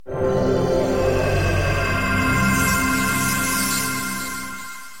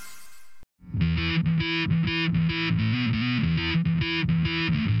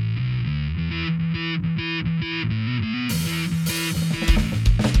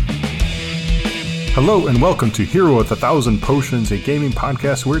Hello and welcome to Hero with 1,000 Potions, a gaming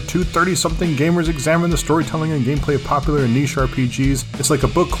podcast where two 30-something gamers examine the storytelling and gameplay of popular and niche RPGs. It's like a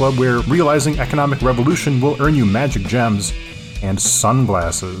book club where realizing economic revolution will earn you magic gems and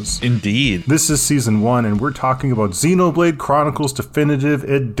sunglasses. Indeed. This is Season 1, and we're talking about Xenoblade Chronicles Definitive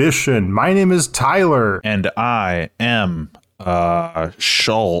Edition. My name is Tyler. And I am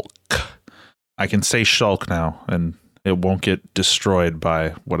Shulk. I can say Shulk now, and it won't get destroyed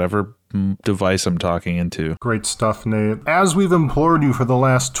by whatever device I'm talking into. Great stuff, Nate. As we've implored you for the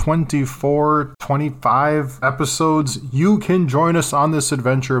last 24, 25 episodes, you can join us on this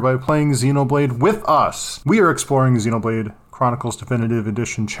adventure by playing Xenoblade with us. We are exploring Xenoblade Chronicles Definitive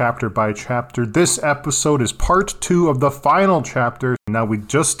Edition chapter by chapter. This episode is part 2 of the final chapter. Now, we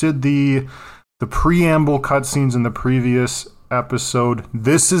just did the preamble cutscenes in the previous episode.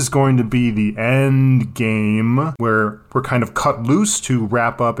 This is going to be the end game where we're kind of cut loose to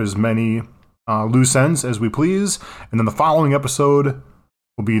wrap up as many loose ends as we please. And then the following episode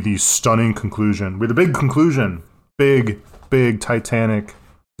will be the stunning conclusion. With the big conclusion. Big, Titanic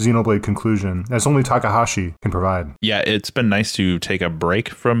Xenoblade conclusion, as only Takahashi can provide. Yeah, it's been nice to take a break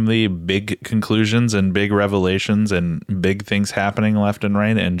from the big conclusions and big revelations and big things happening left and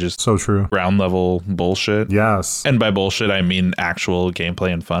right and just so true ground level bullshit. Yes. And by bullshit I mean actual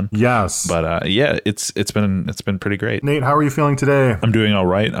gameplay and fun. Yes. But yeah, it's been pretty great. Nate, how are you feeling today? I'm doing all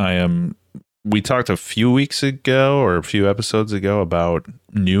right. We talked a few weeks ago or a few episodes ago about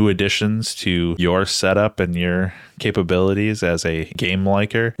new additions to your setup and your capabilities as a game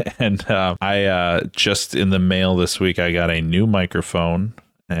liker. And I just in the mail this week, I got a new microphone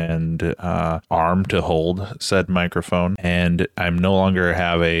and arm to hold said microphone. And I'm no longer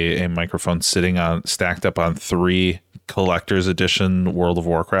have a microphone stacked up on 3 collector's edition World of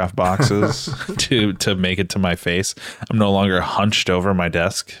Warcraft boxes to make it to my face. I'm no longer hunched over my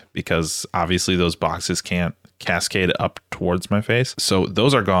desk because obviously those boxes can't cascade up towards my face. So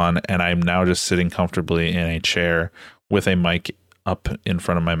those are gone, and I'm now just sitting comfortably in a chair with a mic up in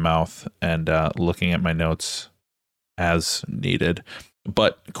front of my mouth and looking at my notes as needed.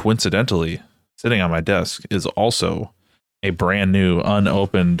 But coincidentally, sitting on my desk is also a brand new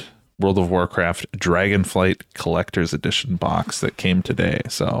unopened World of Warcraft Dragonflight Collector's Edition box that came today.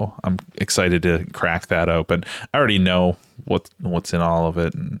 So I'm excited to crack that open. I already know what's in all of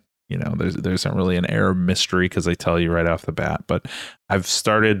it, and you know, there isn't really an air of mystery because they tell you right off the bat. But I've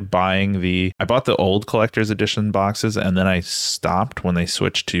started buying I bought the old Collector's Edition boxes, and then I stopped when they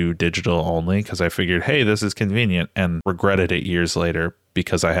switched to digital only because I figured, hey, this is convenient, and regretted it years later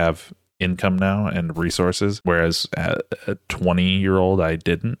because I have income now and resources, whereas at a 20-year-old I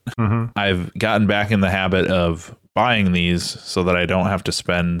didn't. I've gotten back in the habit of buying these so that I don't have to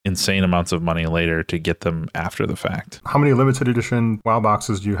spend insane amounts of money later to get them after the fact. How many limited edition WoW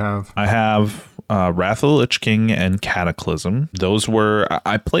boxes do you have? I have Wrath of the Lich King and Cataclysm. Those were,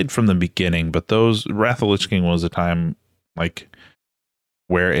 I played from the beginning, but Wrath of the Lich King was a time like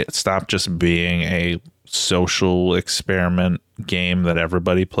where it stopped just being a social experiment game that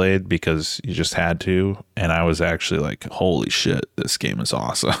everybody played because you just had to, and I was actually like, holy shit, this game is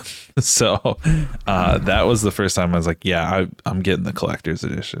awesome. So that was the first time I was like, yeah, I'm getting the collector's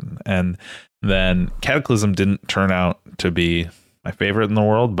edition. And then Cataclysm didn't turn out to be my favorite in the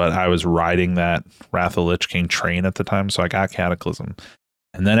world, but I was riding that Wrath of the Lich King train at the time, so I got Cataclysm.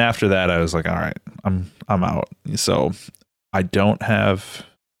 And then after that I was like, all right, I'm out. So I don't have,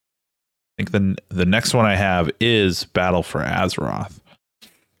 I think the next one I have is Battle for Azeroth,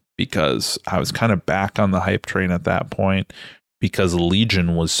 because I was kind of back on the hype train at that point because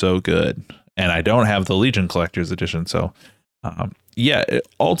Legion was so good, and I don't have the Legion Collector's Edition. So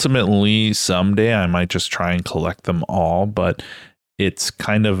ultimately someday I might just try and collect them all, but it's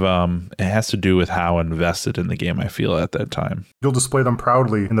kind of it has to do with how invested in the game I feel at that time. You'll display them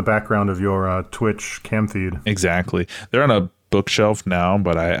proudly in the background of your Twitch cam feed. Exactly. They're on a bookshelf now,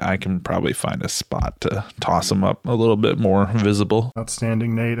 but I can probably find a spot to toss them up a little bit more visible.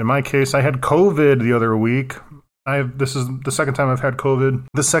 Outstanding, Nate. In my case, I had COVID the other week. This is the second time I've had COVID.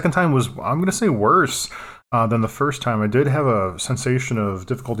 The second time was, I'm going to say, worse than the first time. I did have a sensation of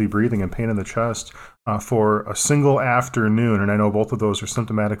difficulty breathing and pain in the chest for a single afternoon, and I know both of those are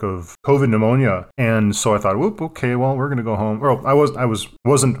symptomatic of COVID pneumonia. And so I thought, okay, well, we're going to go home. Well, I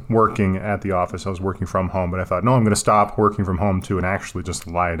wasn't working at the office. I was working from home, but I thought, no, I'm going to stop working from home too and actually just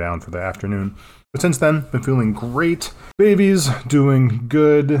lie down for the afternoon. But since then, been feeling great. Baby's doing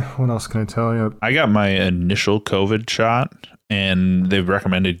good. What else can I tell you? I got my initial COVID shot, and they've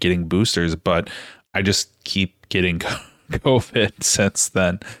recommended getting boosters, but I just keep getting COVID since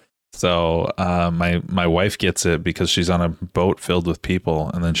then. So my wife gets it because she's on a boat filled with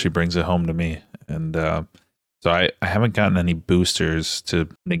people, and then she brings it home to me. And so I haven't gotten any boosters to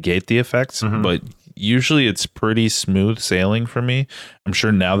negate the effects, but usually it's pretty smooth sailing for me. I'm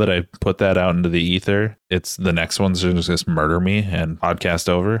sure now that I put that out into the ether, it's the next one's going to just murder me and podcast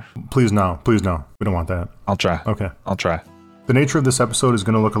over. Please no. We don't want that. I'll try. Okay. I'll try. The nature of this episode is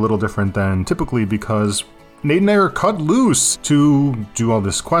going to look a little different than typically because Nate and I are cut loose to do all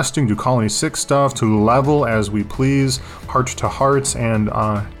this questing, do Colony 6 stuff, to level as we please, heart to hearts, and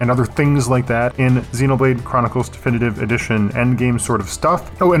other things like that in Xenoblade Chronicles Definitive Edition endgame sort of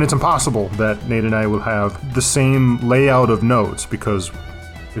stuff. Oh, and it's impossible that Nate and I will have the same layout of notes because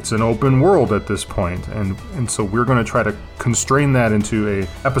it's an open world at this point, and so we're going to try to constrain that into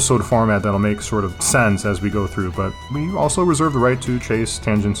a episode format that'll make sort of sense as we go through, but we also reserve the right to chase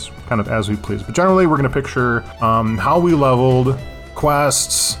tangents kind of as we please. But generally, we're going to picture how we leveled,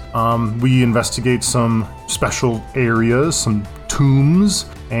 quests, we investigate some special areas, some tombs,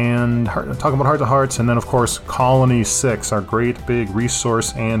 and talk about Heart to Hearts, and then of course Colony 6, our great big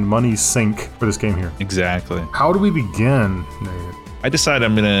resource and money sink for this game here. Exactly. How do we begin, Nate? I decide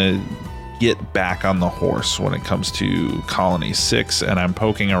I'm going to get back on the horse when it comes to Colony 6, and I'm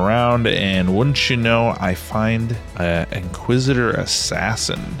poking around, and wouldn't you know, I find Inquisitor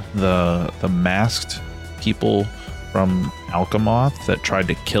Assassin, the masked people from Alchemoth that tried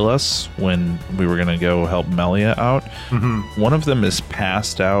to kill us when we were going to go help Melia out. One of them is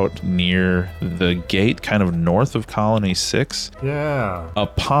passed out near the gate, kind of north of Colony 6. Yeah.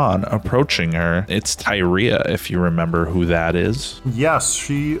 Upon approaching her, it's Tyrea, if you remember who that is. Yes,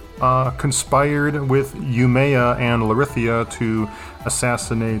 she conspired with Umea and Larithia to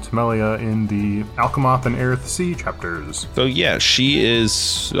assassinate Melia in the Alchemoth and Aerith Sea chapters. So yeah, she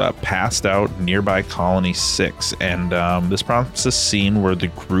is passed out nearby Colony 6, and this prompts a scene where the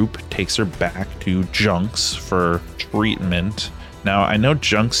group takes her back to Junks for treatment. Now, I know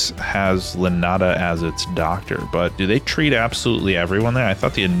Junks has Lenata as its doctor, but do they treat absolutely everyone there? I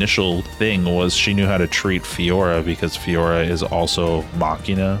thought the initial thing was she knew how to treat Fiora because Fiora is also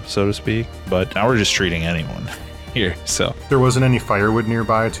Machina, so to speak, but now we're just treating anyone here. So there wasn't any firewood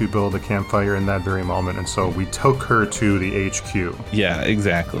nearby to build a campfire in that very moment, and so we took her to the HQ. Yeah,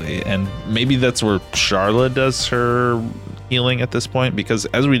 exactly. And maybe that's where Charla does her healing at this point, because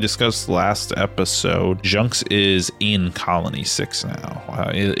as we discussed last episode, Junks is in Colony 6 now.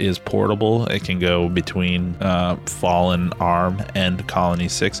 It is portable. It can go between Fallen Arm and Colony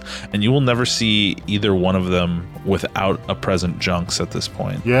 6, and you will never see either one of them without a present Junks at this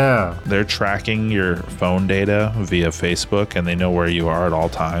point. Yeah. They're tracking your phone data via Facebook, and they know where you are at all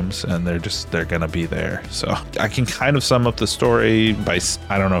times, and they're gonna be there. So I can kind of sum up the story by,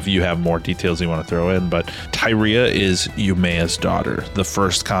 I don't know if you have more details you want to throw in, but Tyrea is Umea's daughter, the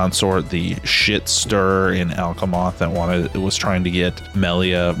first consort, the shit stirrer in Alchemoth that was trying to get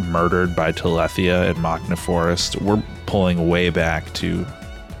Melia murdered by Telethia in Machina Forest. We're pulling way back to,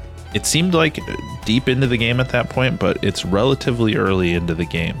 it seemed like deep into the game at that point, but it's relatively early into the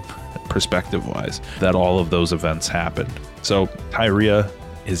game, perspective-wise, that all of those events happened. So Tyrea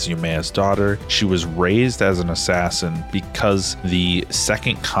is Umea's daughter. She was raised as an assassin because the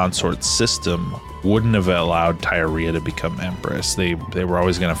second consort system wouldn't have allowed Tyrea to become empress. They were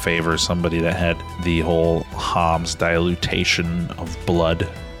always going to favor somebody that had the whole Hom's dilution of blood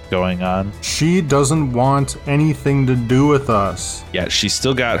going on. She doesn't want anything to do with us. Yeah, she's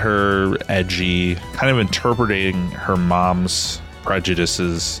still got her edgy, kind of interpreting her mom's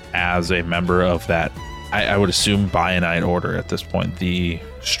prejudices as a member of that, I would assume, Bionite order at this point, the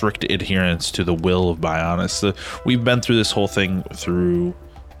strict adherence to the will of Bionis. We've been through this whole thing through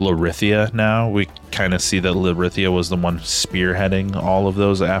Larithia now. We kind of see that Larithia was the one spearheading all of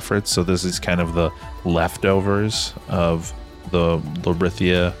those efforts, so this is kind of the leftovers of the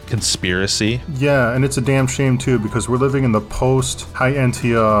Larithia conspiracy. Yeah, and it's a damn shame too, because we're living in the post-High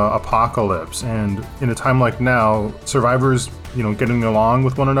Entia apocalypse, and in a time like now, survivors, getting along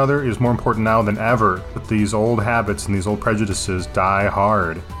with one another is more important now than ever. But these old habits and these old prejudices die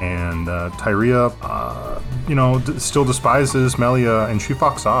hard, and Tyrea, still despises Melia, and she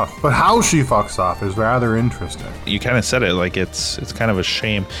fucks off. But how she fucks off is rather interesting. You kind of said it, like it's kind of a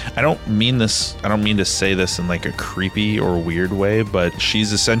shame. I don't mean to say this in like a creepy or weird way, but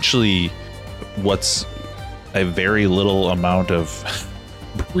she's essentially what's a very little amount of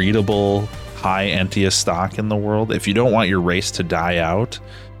breedable High Entia stock in the world. If you don't want your race to die out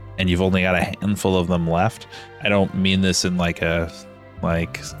and you've only got a handful of them left, I don't mean this in like a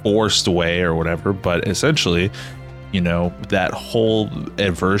forced way or whatever, but essentially, that whole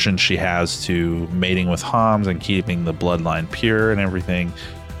aversion she has to mating with Homs and keeping the bloodline pure and everything,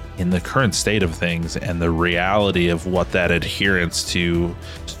 in the current state of things and the reality of what that adherence to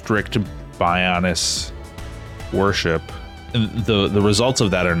strict Bionis worship. And the results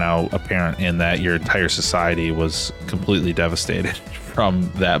of that are now apparent in that your entire society was completely devastated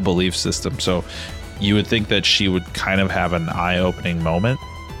from that belief system. So you would think that she would kind of have an eye-opening moment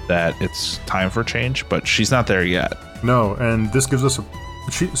that it's time for change, but she's not there yet. No, and this gives us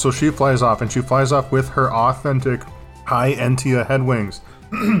so she flies off, and she flies off with her authentic high Entia head wings.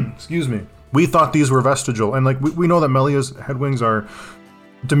 Excuse me. We thought these were vestigial, and like we know that Melia's head wings are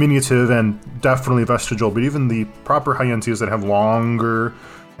diminutive and definitely vestigial, but even the proper high Entias that have longer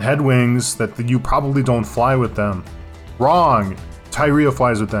head wings, that you probably don't fly with them. Wrong. Tyrea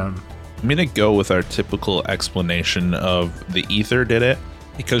flies with them. I'm gonna go with our typical explanation of the ether did it,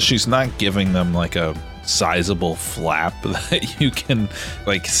 because she's not giving them like a sizable flap that you can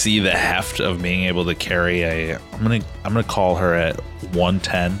like see the heft of being able to carry I'm gonna call her at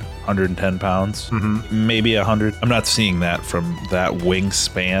 110 pounds, maybe 100. I'm not seeing that from that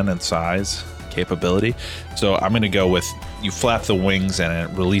wingspan and size capability. So I'm gonna go with you flap the wings and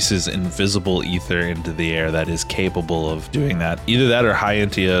it releases invisible ether into the air that is capable of doing that. Either that or high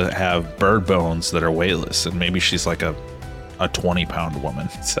Entia have bird bones that are weightless, and maybe she's like a 20-pound woman.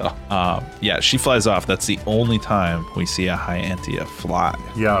 So yeah, she flies off. That's the only time we see a high Entia fly.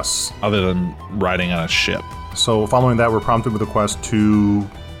 Yes. Other than riding on a ship. So following that, we're prompted with a quest to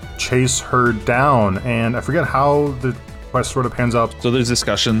chase her down, and I forget how the quest sort of pans out. So there's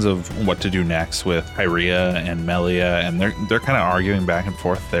discussions of what to do next with Tyrea and Melia, and they're kind of arguing back and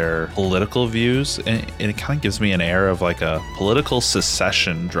forth their political views, and it kind of gives me an air of like a political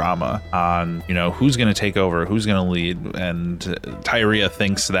secession drama on, you know, who's going to take over, who's going to lead. And Tyrea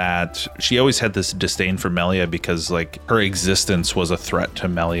thinks that she always had this disdain for Melia because like her existence was a threat to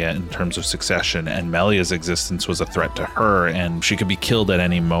Melia in terms of succession, and Melia's existence was a threat to her, and she could be killed at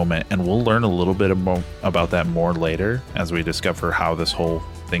any moment. And we'll learn a little bit about that more later as we discover how this whole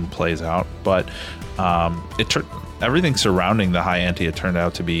thing plays out. But everything surrounding the high Entia turned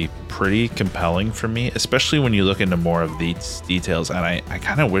out to be pretty compelling for me, especially when you look into more of these details. And I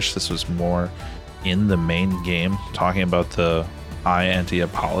kind of wish this was more in the main game, talking about the high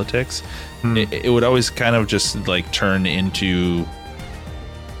Entia politics. It would always kind of just like turn into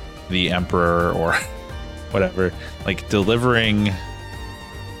the Emperor or whatever, like delivering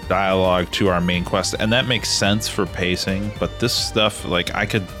dialogue to our main quest, and that makes sense for pacing. But this stuff, like I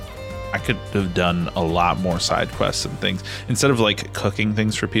could have done a lot more side quests and things instead of like cooking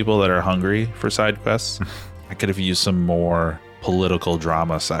things for people that are hungry for side quests. I could have used some more political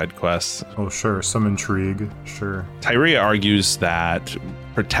drama side quests. Oh sure, some intrigue. Sure. Tyrea argues that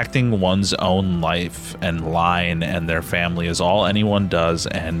protecting one's own life and line and their family is all anyone does,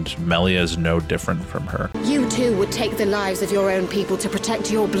 and Melia is no different from her. You too would take the lives of your own people to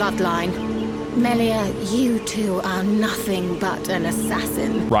protect your bloodline. Melia, you too are nothing but an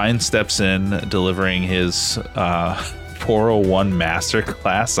assassin. Ryan steps in, delivering his 401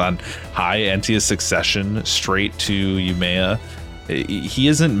 masterclass on high Entia succession straight to Umea. He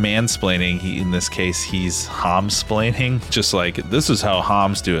isn't mansplaining. In this case, he's homsplaining. Just like, this is how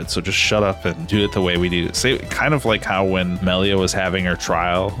homs do it, so just shut up and do it the way we do it. So, kind of like how when Melia was having her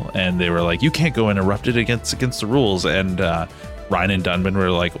trial and they were like, you can't go interrupted against the rules. And Ryan and Dunban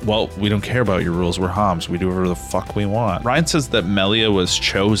were like, well, we don't care about your rules. We're homs. We do whatever the fuck we want. Ryan says that Melia was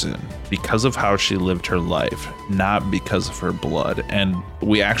chosen because of how she lived her life, not because of her blood. And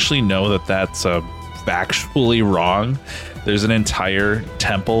we actually know that that's factually wrong. There's an entire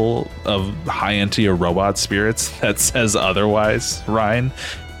temple of high Entia robot spirits that says otherwise, Ryan,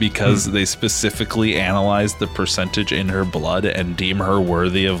 because they specifically analyzed the percentage in her blood and deem her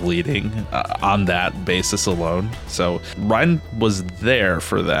worthy of leading on that basis alone. So Ryan was there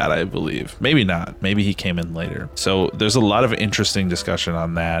for that, I believe. Maybe not. Maybe he came in later. So there's a lot of interesting discussion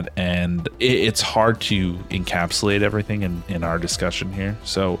on that, and it's hard to encapsulate everything in our discussion here.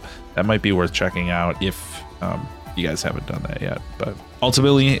 So that might be worth checking out if you guys haven't done that yet. But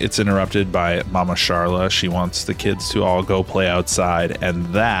ultimately, it's interrupted by Mama Sharla. She wants the kids to all go play outside, and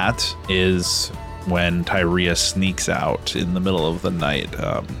that is when Tyrea sneaks out in the middle of the night.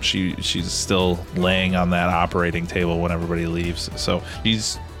 She's still laying on that operating table when everybody leaves. So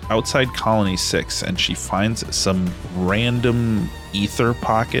she's outside Colony 6, and she finds some random ether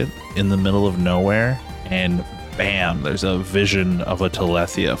pocket in the middle of nowhere, and bam, there's a vision of a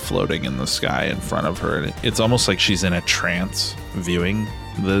Telethia floating in the sky in front of her. And it's almost like she's in a trance viewing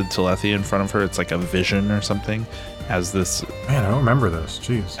the Telethia in front of her. It's like a vision or something. As this, man, I don't remember this.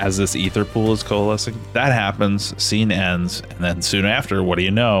 Jeez. As this ether pool is coalescing. That happens, scene ends, and then soon after, what do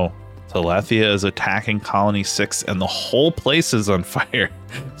you know? Telethia is attacking Colony 6 and the whole place is on fire.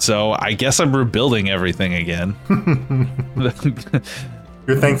 So I guess I'm rebuilding everything again.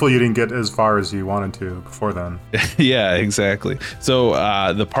 You're thankful you didn't get as far as you wanted to before then. Yeah, exactly. So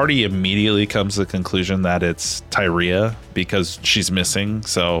the party immediately comes to the conclusion that it's Tyrea because she's missing.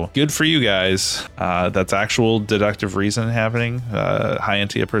 So good for you guys. That's actual deductive reason happening. High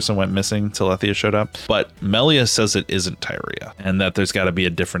Antia person went missing. Telethia showed up. But Melia says it isn't Tyrea and that there's got to be a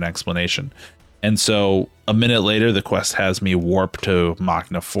different explanation. And so a minute later, the quest has me warp to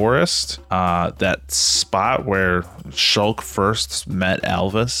Machna Forest. That spot where Shulk first met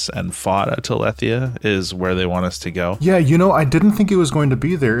Alvis and fought at Telethia is where they want us to go. Yeah, I didn't think it was going to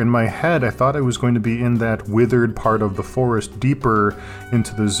be there. In my head, I thought it was going to be in that withered part of the forest, deeper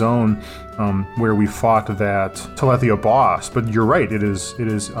into the zone where we fought that Telethia boss. But you're right, it is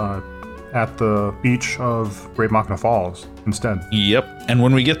at the beach of Great Machna Falls instead. Yep. And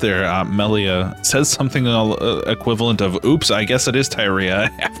when we get there, Melia says something equivalent of, oops, I guess it is Tyrea,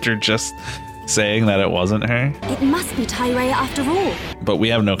 after just saying that it wasn't her. It must be Tyrea after all. But we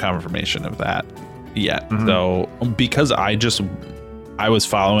have no confirmation of that yet. So because I was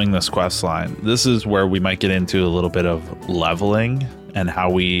following this quest line, this is where we might get into a little bit of leveling and how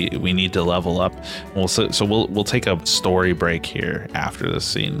we need to level up. We'll take a story break here after this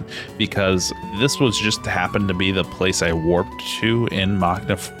scene, because this was just happened to be the place I warped to in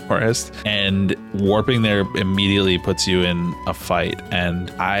Machna Forest, and warping there immediately puts you in a fight. And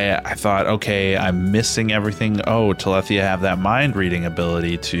I thought, okay, I'm missing everything. Oh, Telethia have that mind reading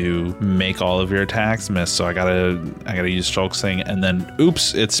ability to make all of your attacks miss, so I gotta use Shulk's thing. And then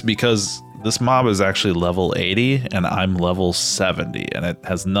oops, it's because this mob is actually level 80 and I'm level 70, and it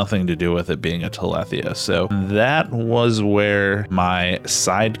has nothing to do with it being a Telethia. So that was where my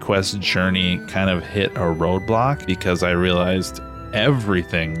side quest journey kind of hit a roadblock, because I realized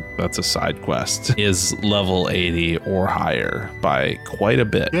everything that's a side quest is level 80 or higher by quite a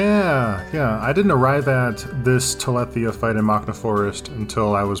bit. Yeah. I didn't arrive at this Telethia fight in Machna Forest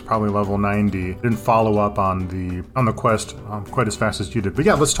until I was probably level 90. Didn't follow up on the quest quite as fast as you did. But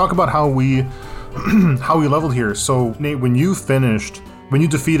yeah, let's talk about how we leveled here. So Nate, when you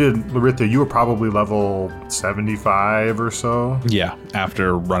defeated Larithia, you were probably level 75 or so. Yeah,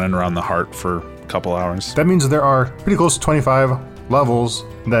 after running around the heart for a couple hours. That means there are pretty close to 25 levels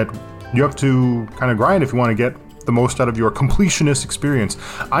that you have to kind of grind if you want to get the most out of your completionist experience.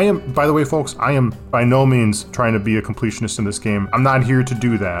 By the way, folks, I am by no means trying to be a completionist in this game. I'm not here to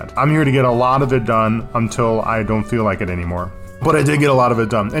do that. I'm here to get a lot of it done until I don't feel like it anymore. But I did get a lot of it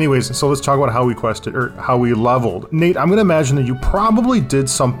done. Anyways, so let's talk about how we quested, or how we leveled. Nate, I'm going to imagine that you probably did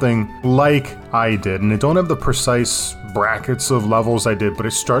something like I did, and I don't have the precise brackets of levels I did, but I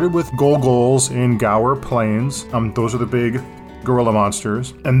started with Golgols in Gower Plains. Those are the big gorilla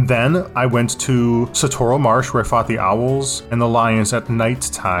monsters. And then I went to Satoro Marsh, where I fought the owls and the lions at night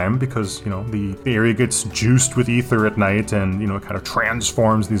time, because, the area gets juiced with ether at night, and, it kind of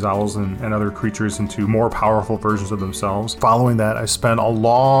transforms these owls and other creatures into more powerful versions of themselves. Following that, I spent a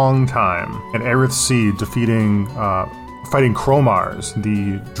long time at Aerith Sea fighting Cromars,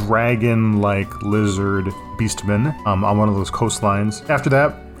 the dragon-like lizard beastmen on one of those coastlines. After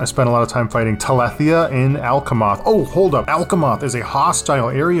that, I spent a lot of time fighting Telethia in Alchemoth. Oh, hold up. Alchemoth is a hostile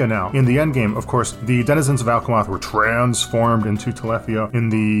area now in the endgame. Of course, the denizens of Alchemoth were transformed into Telethia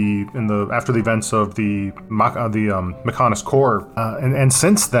after the events of the Mechonis Core. And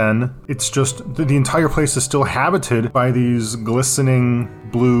since then, it's just the entire place is still habited by these glistening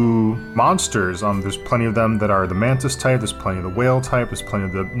blue monsters. There's plenty of them that are the mantis type. There's plenty of the whale type. There's plenty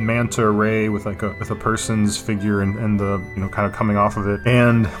of the manta ray with a person's figure and the kind of coming off of it.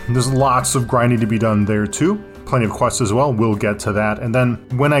 And there's lots of grinding to be done there too. Plenty of quests as well. We'll get to that. And then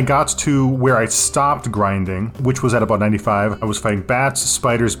when I got to where I stopped grinding, which was at about 95, I was fighting bats,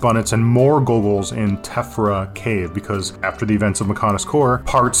 spiders, bunnets, and more Gogols in Tephra Cave, because after the events of Mechonis Core,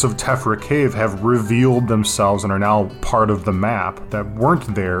 parts of Tephra Cave have revealed themselves and are now part of the map that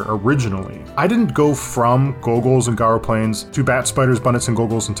weren't there originally. I didn't go from Gogols and Gower Plains to bats, spiders, bunnets, and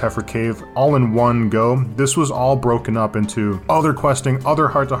Gogols in Tephra Cave all in one go. This was all broken up into other questing, other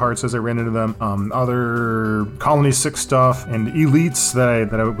heart-to-hearts as I ran into them, other Colony 6 stuff, and elites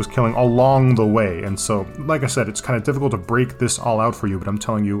that I was killing along the way. And so, like I said, it's kind of difficult to break this all out for you, but I'm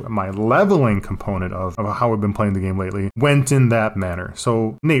telling you, my leveling component of how I've been playing the game lately went in that manner.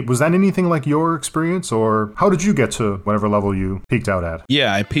 So, Nate, was that anything like your experience, or how did you get to whatever level you peaked out at?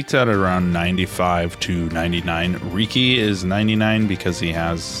 Yeah, I peaked out at around 95 to 99. Riki is 99 because he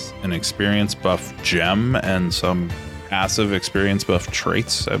has an experience buff gem and some passive experience buff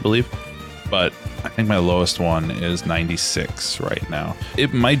traits, I believe. But I think my lowest one is 96 right now.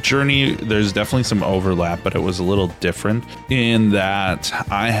 My journey, there's definitely some overlap, but it was a little different in that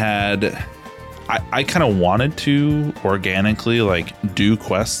I I kind of wanted to organically like do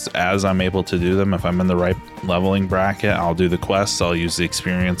quests as I'm able to do them. If I'm in the right leveling bracket, I'll do the quests, I'll use the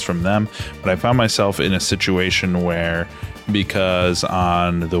experience from them. But I found myself in a situation where, because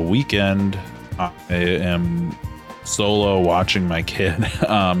on the weekend I am solo watching my kid,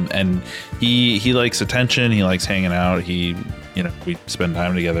 and he likes attention, he likes hanging out, we spend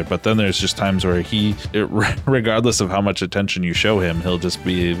time together, but then there's just times where regardless of how much attention you show him, he'll just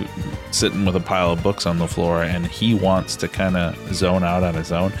be sitting with a pile of books on the floor, and he wants to kind of zone out on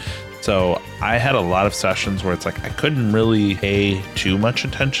his own. So I had a lot of sessions where it's like I couldn't really pay too much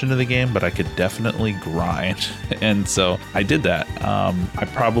attention to the game, but I could definitely grind. And so I did that. I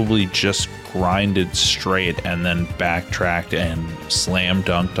probably just grinded straight and then backtracked and slam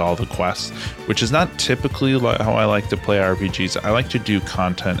dunked all the quests, which is not typically how I like to play RPGs. I like to do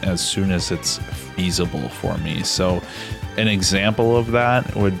content as soon as it's feasible for me. So an example of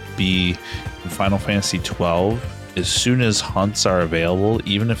that would be Final Fantasy 12. As soon as hunts are available,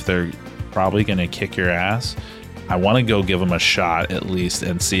 even if they're probably going to kick your ass, I want to go give them a shot at least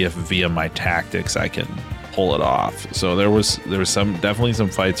and see if via my tactics I can pull it off. So there was definitely some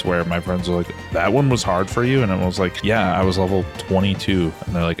fights where my friends were like, that one was hard for you? And I was like, yeah, I was level 22.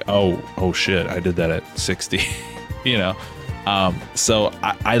 And they're like, oh shit, I did that at 60. So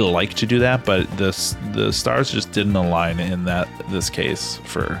I like to do that, but the stars just didn't align in this case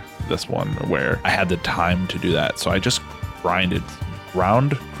for this one where I had the time to do that. So I just grinded. I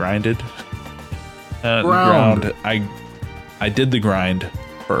did the grind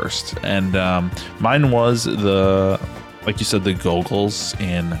first, and mine was like you said, the Gogles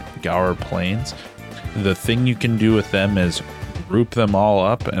in Gour Plains. The thing you can do with them is group them all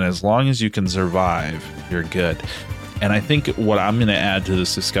up, and as long as you can survive, you're good. And I think what I'm going to add to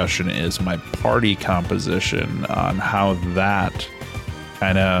this discussion is my party composition on how that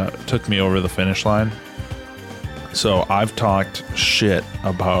kind of took me over the finish line. So I've talked shit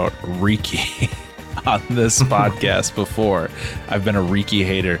about Riki on this podcast before. I've been a Riki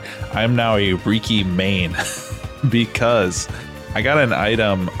hater. I am now a Riki main because I got an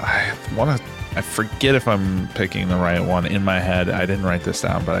item. I forget if I'm picking the right one in my head. I didn't write this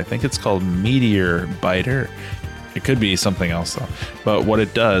down, but I think it's called Meteor Biter. It could be something else though. But what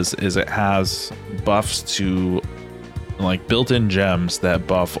it does is it has buffs to like built-in gems that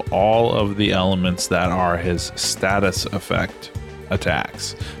buff all of the elements that are his status effect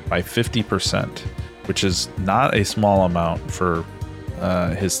attacks by 50%, which is not a small amount for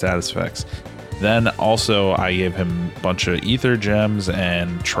his status effects. Then also I gave him a bunch of ether gems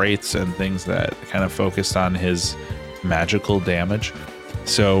and traits and things that kind of focused on his magical damage.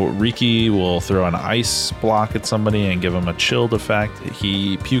 So Riki will throw an ice block at somebody and give them a chilled effect.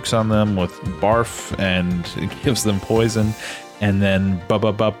 He pukes on them with barf and gives them poison, and then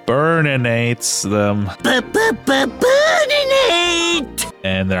burninates them. Burninate!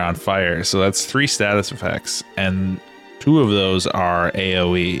 And they're on fire. So that's 3 status effects, and 2 of those are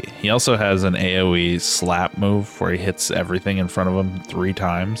AoE. He also has an AoE slap move where he hits everything in front of him 3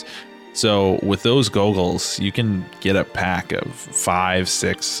 times. So with those Gogles, you can get a pack of 5,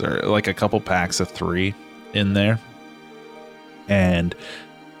 6, or like a couple packs of 3 in there. And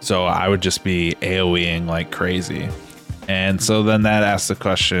so I would just be AoEing like crazy. And so then that asks the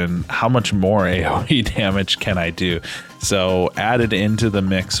question, how much more AoE damage can I do? So added into the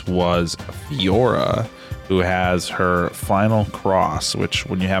mix was Fiora, who has her final cross, which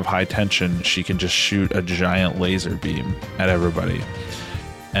when you have high tension, she can just shoot a giant laser beam at everybody.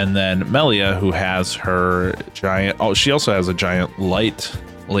 And then Melia, who has her giant... Oh, she also has a giant light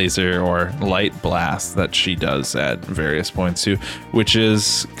laser or light blast that she does at various points too, which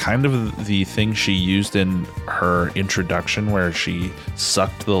is kind of the thing she used in her introduction where she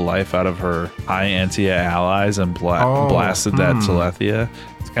sucked the life out of her high Antia allies and blasted that Telethia.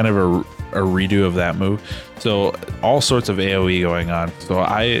 It's kind of a redo of that move. So all sorts of AoE going on. So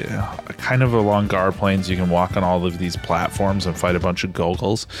I kind of along Gour Plains, you can walk on all of these platforms and fight a bunch of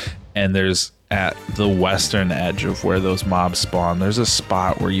Gogles. And there's at the western edge of where those mobs spawn, there's a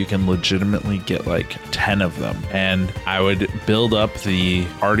spot where you can legitimately get like 10 of them. And I would build up the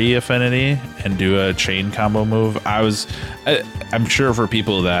party affinity and do a chain combo move. I'm sure for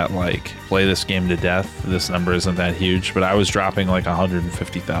people that like play this game to death, this number isn't that huge, but I was dropping like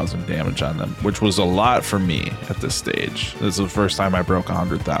 150,000 damage on them, which was a lot for me at this stage. This was the first time I broke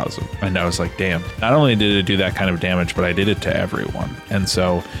 100,000. And I was like, damn, not only did it do that kind of damage, but I did it to everyone. And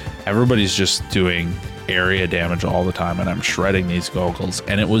so everybody's just doing area damage all the time, and I'm shredding these Gogles.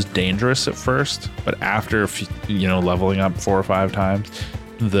 And it was dangerous at first, but after leveling up 4 or 5 times,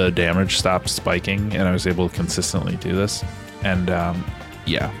 the damage stopped spiking, and I was able to consistently do this. And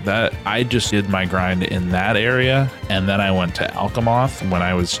yeah, that I just did my grind in that area, and then I went to Alchemoth when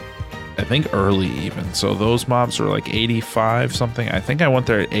I was, I think, early even. So those mobs were like 85 something. I think I went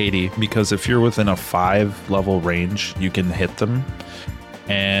there at 80 because if you're within a 5 level range, you can hit them.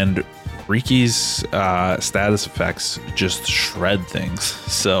 And Riki's status effects just shred things.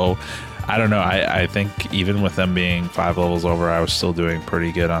 So I don't know. I think even with them being 5 levels over, I was still doing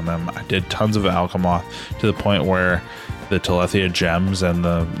pretty good on them. I did tons of Alchemoth to the point where the Telethia gems and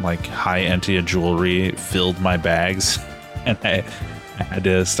the like high Entia jewelry filled my bags, and I had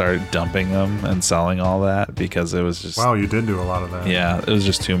to start dumping them and selling all that because it was just... Wow, you did do a lot of that. Yeah, it was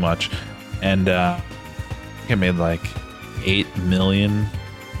just too much. And I think I made like 8 million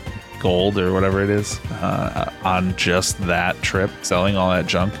gold or whatever it is on just that trip, selling all that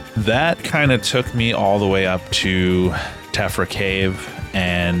junk. That kind of took me all the way up to Tephra Cave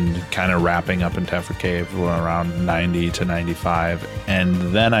and kind of wrapping up in Tephra Cave around 90 to 95. And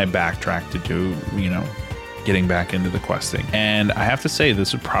then I backtracked to do, getting back into the questing. And I have to say,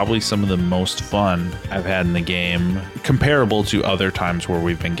 this is probably some of the most fun I've had in the game, comparable to other times where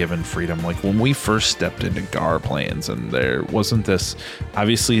we've been given freedom. Like when we first stepped into Gar Plains, and there wasn't this,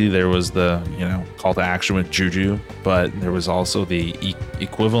 obviously there was the, call to action with Juju, but there was also the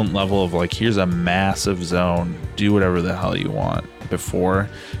equivalent level of like, here's a massive zone, do whatever the hell you want. Before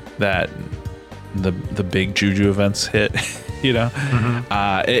that, the big Juju events hit.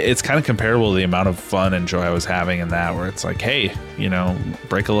 It's kind of comparable to the amount of fun and joy I was having in that, where it's like, hey,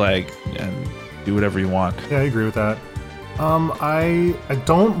 break a leg and do whatever you want. Yeah, I agree with that. I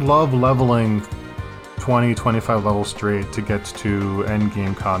don't love leveling 20, 25 levels straight to get to end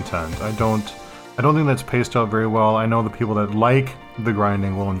game content. I don't think that's paced out very well. I know the people that like the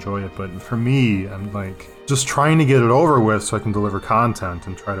grinding will enjoy it, but for me, I'm like just trying to get it over with so I can deliver content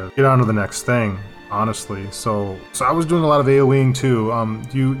and try to get on to the next thing. Honestly, so I was doing a lot of AoEing too.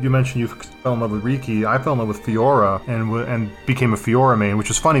 You mentioned you fell in love with Riki. I fell in love with Fiora and became a Fiora main, which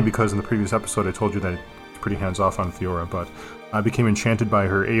is funny because in the previous episode I told you that it's pretty hands off on Fiora, but I became enchanted by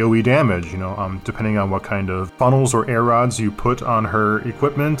her AoE damage. Depending on what kind of funnels or air rods you put on her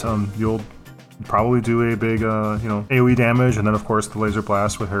equipment, you'll probably do a big AoE damage, and then of course the laser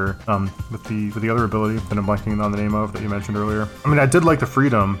blast with her with the other ability that I'm blanking on the name of that you mentioned earlier. I mean, I did like the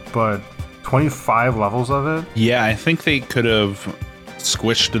freedom, but 25 levels of it? Yeah, I think they could have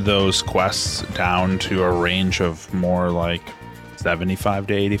squished those quests down to a range of more like 75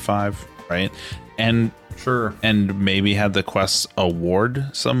 to 85, right? And sure. And maybe had the quests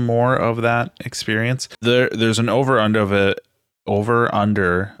award some more of that experience. There's an over-under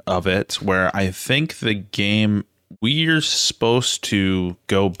of it where I think the game, we're supposed to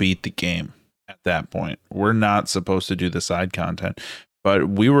go beat the game at that point. We're not supposed to do the side content. But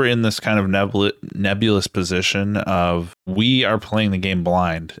we were in this kind of nebulous position of we are playing the game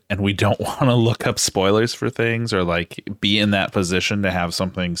blind and we don't want to look up spoilers for things or like be in that position to have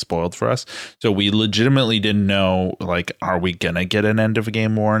something spoiled for us. So we legitimately didn't know, like, are we going to get an end of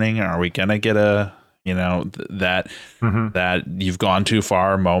game warning? Are we going to get a, that you've gone too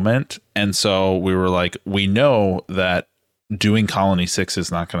far moment? And so we were like, we know that doing Colony 6 is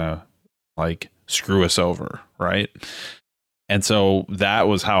not going to like screw us over, right? And so that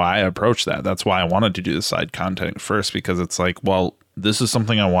was how I approached that. That's why I wanted to do the side content first, because it's like, well, this is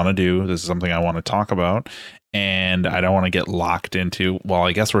something I want to do. This is something I want to talk about. And I don't want to get locked into, well,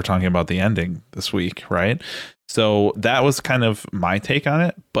 I guess we're talking about the ending this week, right? So that was kind of my take on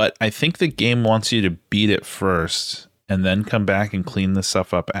it. But I think the game wants you to beat it first and then come back and clean this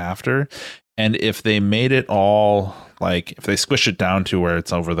stuff up after. And if they made it all, like, if they squish it down to where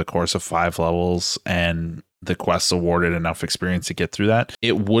it's over the course of 5 levels and the quests awarded enough experience to get through that,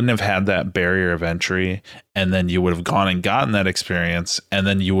 it wouldn't have had that barrier of entry, and then you would have gone and gotten that experience, and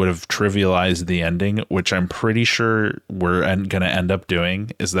then you would have trivialized the ending, which I'm pretty sure we're going to end up doing,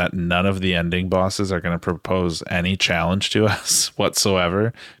 is that none of the ending bosses are going to propose any challenge to us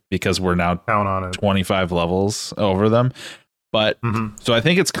whatsoever, because we're now 25 levels over them. But so I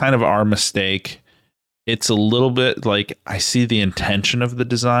think it's kind of our mistake. It's a little bit like, I see the intention of the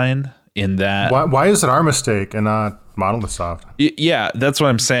design in that. Why is it our mistake and not Monolith Soft? Yeah, that's what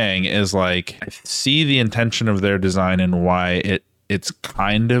I'm saying, is like, I see the intention of their design and why it's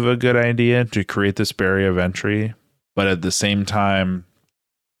kind of a good idea to create this barrier of entry, but at the same time,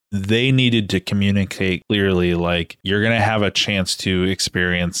 they needed to communicate clearly, like, you're going to have a chance to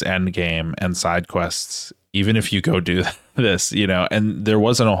experience end game and side quests even if you go do this, and there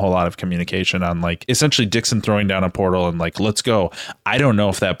wasn't a whole lot of communication on, like, essentially Dixon throwing down a portal and like, let's go. I don't know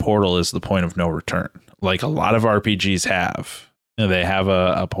if that portal is the point of no return. Like a lot of RPGs have, they have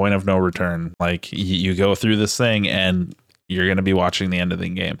a point of no return. Like you go through this thing and you're going to be watching the end of the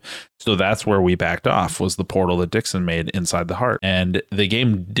game. So that's where we backed off, was the portal that Dixon made inside the heart. And the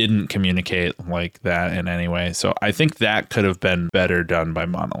game didn't communicate like that in any way. So I think that could have been better done by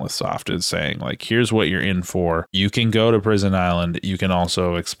Monolith Soft, is saying, like, here's what you're in for. You can go to Prison Island. You can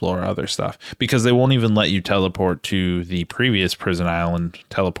also explore other stuff, because they won't even let you teleport to the previous Prison Island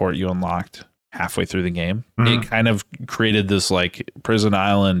teleport you unlocked halfway through the game. It kind of created this, like, Prison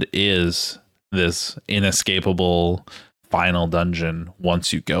Island is this inescapable final dungeon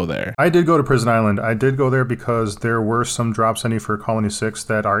once you go there. I did go to Prison Island. I did go there because there were some drops I need for Colony 6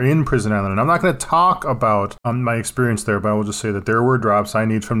 that are in Prison Island. And I'm not going to talk about my experience there, but I will just say that there were drops I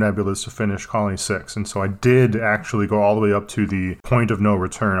need from Nebulas to finish Colony 6. And so I did actually go all the way up to the point of no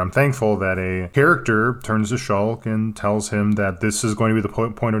return. I'm thankful that a character turns to Shulk and tells him that this is going to be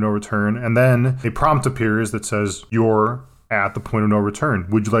the point of no return. And then a prompt appears that says, "You're at the point of no return.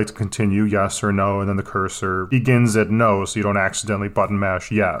 Would you like to continue? Yes or no?" And then the cursor begins at no, so you don't accidentally button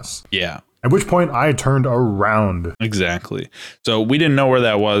mash yes. Yeah. At which point I turned around. Exactly. So we didn't know where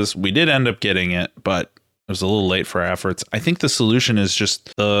that was. We did end up getting it, but it was a little late for our efforts. I think the solution is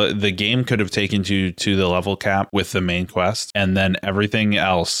just the game could have taken you to the level cap with the main quest, and then everything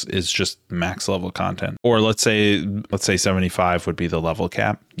else is just max level content. Or let's say 75 would be the level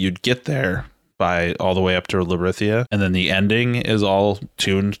cap. You'd get there by all the way up to Labyrinthia, and then the ending is all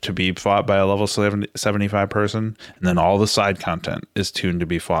tuned to be fought by a level 75 person, and then all the side content is tuned to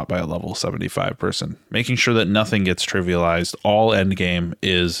be fought by a level 75 person, making sure that nothing gets trivialized. All end game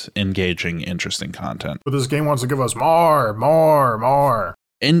is engaging, interesting content. But this game wants to give us more.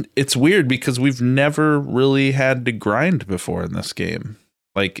 And it's weird because we've never really had to grind before in this game.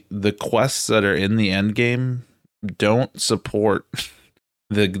 Like, the quests that are in the end game don't support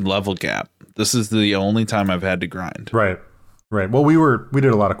the level gap. This is the only time I've had to grind. Right. Well, we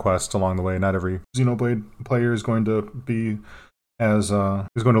did a lot of quests along the way. Not every Xenoblade player is going to be is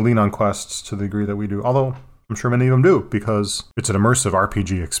going to lean on quests to the degree that we do. Although I'm sure many of them do, because it's an immersive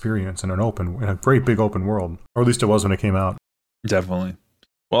RPG experience in a great big open world. Or at least it was when it came out. Definitely.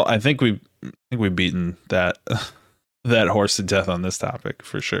 Well, I think we've beaten that that horse to death on this topic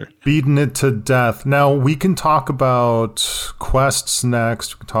for sure. Beaten it to death. Now we can talk about quests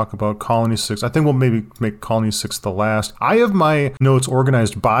next. We can talk about Colony 6. I think we'll maybe make Colony 6 the last. I have my notes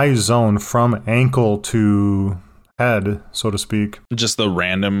organized by zone from ankle to head, so to speak. Just the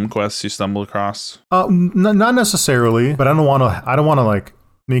random quests you stumble across? Not necessarily, but I don't want to like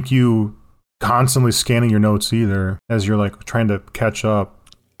make you constantly scanning your notes either as you're like trying to catch up.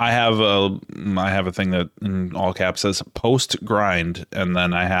 I have a thing that in all caps says post grind, and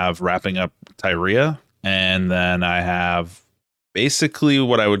then I have wrapping up Tyrea, and then I have basically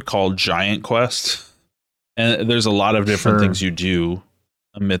what I would call giant quest. And there's a lot of different things you do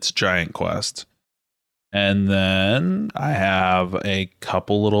amidst giant quest. And then I have a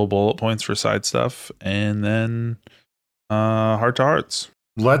couple little bullet points for side stuff, and then heart to hearts.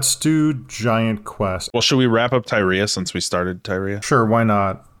 Let's do giant quest. Well, should we wrap up Tyrea since we started Tyrea? Sure, why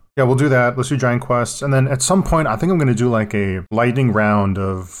not? Yeah, we'll do that. Let's do giant quests. And then at some point, I think I'm going to do like a lightning round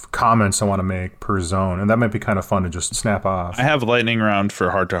of comments I want to make per zone. And that might be kind of fun to just snap off. I have lightning round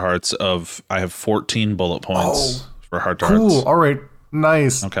for heart to hearts I have 14 bullet points for heart to hearts. Cool. All right.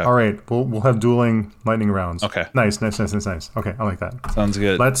 Nice. Okay. All right. We'll have dueling lightning rounds. Okay. Nice. Okay, I like that. Sounds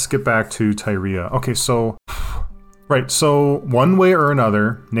good. Let's get back to Tyrea. Okay, so... Right, so one way or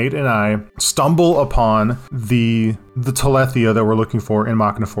another, Nate and I stumble upon the Telethia that we're looking for in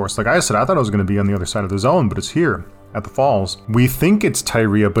Machina Forest. Like I said, I thought it was going to be on the other side of the zone, but it's here at the falls. We think it's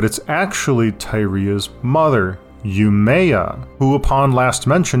Tyrea, but it's actually Tyrea's mother, Yumea, who upon last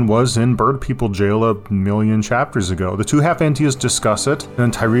mention was in Bird People Jail a million chapters ago. The two half-antias discuss it, and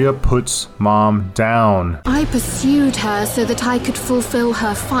then Tyrea puts Mom down. I pursued her so that I could fulfill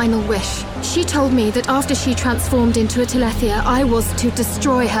her final wish. She told me that after she transformed into a Telethia, I was to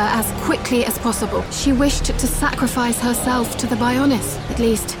destroy her as quickly as possible. She wished to sacrifice herself to the Bionis. At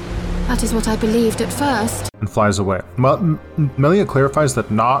least, that is what I believed at first. And flies away. Melia clarifies that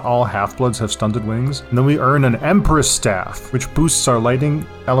not all half-bloods have stunted wings. And then we earn an Empress Staff, which boosts our lightning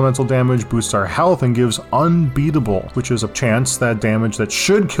elemental damage, boosts our health, and gives unbeatable, which is a chance that damage that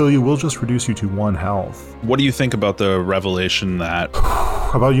should kill you will just reduce you to 1 health. What do you think about the revelation that...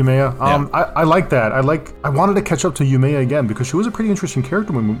 About Yumea? Yeah. I like that. I wanted to catch up to Yumea again because she was a pretty interesting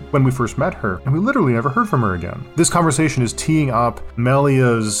character when we first met her, and we literally never heard from her again. This conversation is teeing up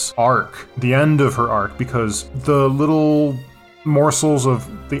Melia's arc, the end of her arc, because the little morsels of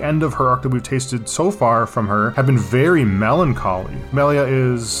the end of her arc that we've tasted so far from her have been very melancholy. Melia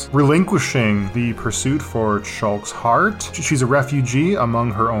is relinquishing the pursuit for Shulk's heart. She's a refugee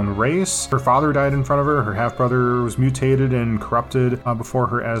among her own race. Her father died in front of her. Her half-brother was mutated and corrupted before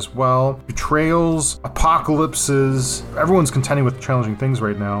her as well. Betrayals, apocalypses. Everyone's contending with challenging things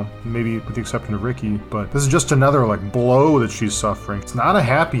right now, maybe with the exception of Ricky, but this is just another blow that she's suffering. It's not a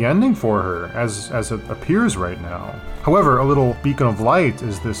happy ending for her as it appears right now. However, a little beacon of light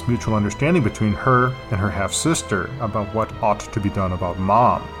is this mutual understanding between her and her half-sister about what ought to be done about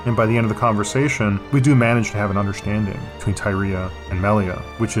Mom. And by the end of the conversation, we do manage to have an understanding between Tyrea and Melia,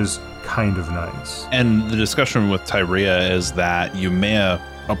 which is kind of nice. And the discussion with Tyrea is that Yumea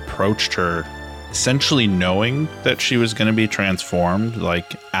approached her essentially knowing that she was going to be transformed.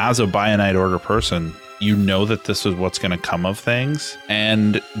 As a Bionite Order person, you know that this is what's going to come of things.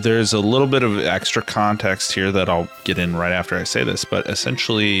 And there's a little bit of extra context here that I'll get in right after I say this, but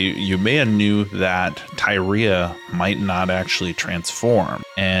essentially Yumea knew that Tyrea might not actually transform,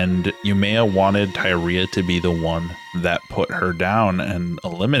 and Yumea wanted Tyrea to be the one that put her down and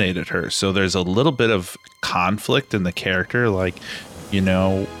eliminated her. So there's a little bit of conflict in the character,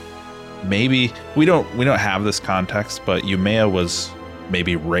 maybe we don't have this context, but Yumea was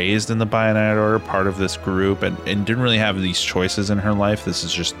maybe raised in the Bionite Order, part of this group, and didn't really have these choices in her life. This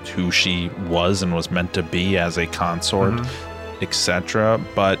is just who she was and was meant to be as a consort, etc.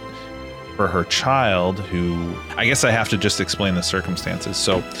 But for her child, who I guess I have to just explain the circumstances.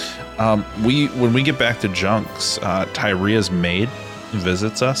 So when we get back to Junks, Tyrea's maid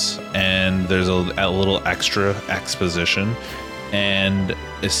visits us, and there's a little extra exposition, and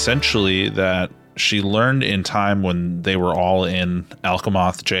essentially that she learned in time when they were all in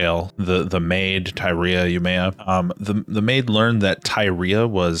Alchemoth jail, the maid, Tyrea, Yumea, the maid learned that Tyrea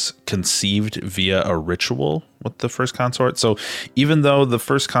was conceived via a ritual with the first consort. So even though the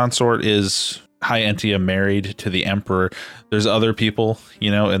first consort is High Entia married to the Emperor, there's other people,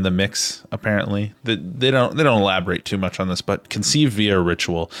 in the mix, apparently. They don't elaborate too much on this, but conceived via a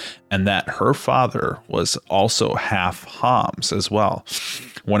ritual, and that her father was also half Homs as well.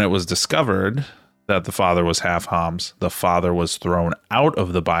 When it was discovered that the father was half Homs, the father was thrown out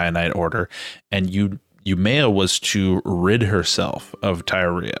of the Bionite Order, and Yumea was to rid herself of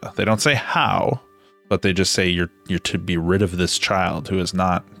Tyrea. They don't say how, but they just say you're to be rid of this child who is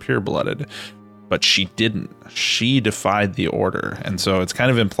not pure-blooded. But she didn't. She defied the order. And so it's kind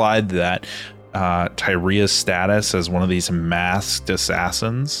of implied that Tyrea's status as one of these masked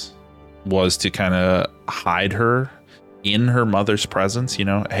assassins was to kind of hide her in her mother's presence.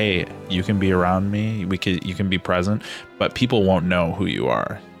 Hey, you can be around me. You can be present, but people won't know who you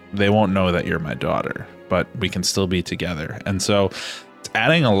are. They won't know that you're my daughter, but we can still be together. And so it's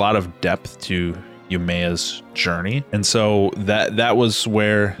adding a lot of depth to Yumea's journey. And so that was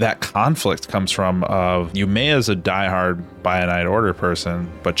where that conflict comes from of Yumea's a diehard Bionite Order person,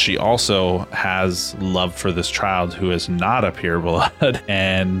 but she also has love for this child who is not a pureblood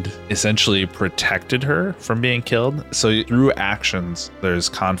and essentially protected her from being killed. So through actions, there's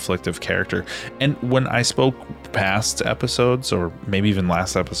conflict of character. And when I spoke past episodes, or maybe even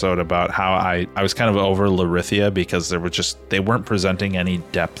last episode, about how I was kind of over Larithia because they weren't presenting any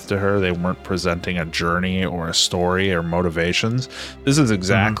depth to her. They weren't presenting a journey or a story or motivations. This is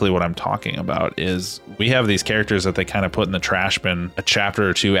exactly what I'm talking about. Is we have these characters that they kind of put in the trash bin a chapter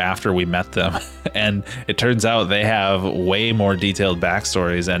or two after we met them, and it turns out they have way more detailed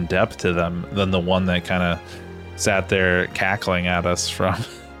backstories and depth to them than the one that kind of sat there cackling at us from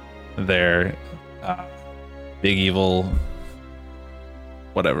their big evil,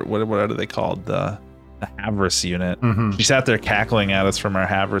 whatever. What are they called? The Havris unit. She sat there cackling at us from our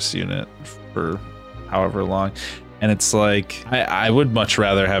Havris unit for however long. And it's like, I would much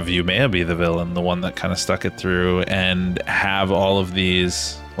rather have Yumea be the villain, the one that kind of stuck it through, and have all of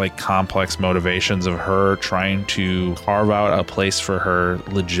these complex motivations of her trying to carve out a place for her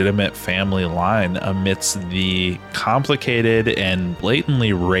legitimate family line amidst the complicated and blatantly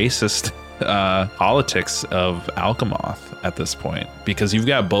racist politics of Alchemoth at this point, because you've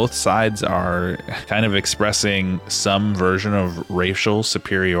got both sides are kind of expressing some version of racial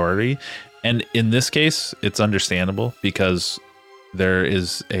superiority. And in this case, it's understandable because there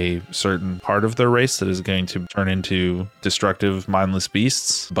is a certain part of their race that is going to turn into destructive, mindless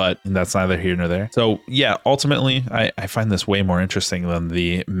beasts, but that's neither here nor there. So yeah, ultimately, I find this way more interesting than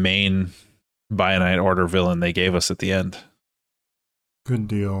the main Bionite Order villain they gave us at the end. Good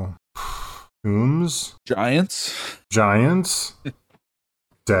deal. Tombs? Giants?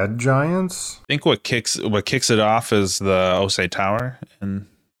 Dead giants? I think what kicks it off is the Osei Tower, and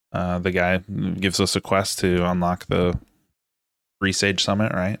the guy gives us a quest to unlock the Three Sage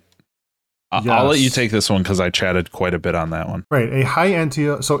Summit, right? Yes. I'll let you take this one because I chatted quite a bit on that one. Right. A high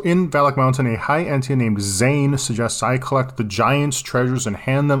Entia. So in Valak Mountain, a high Entia named Zane suggests I collect the giant's treasures and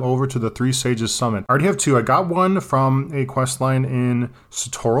hand them over to the Three Sages Summit. I already have two. I got one from a questline in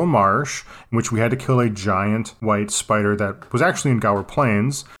Sotoro Marsh, in which we had to kill a giant white spider that was actually in Gower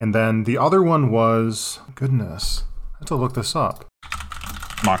Plains. And then the other one was, goodness, I have to look this up.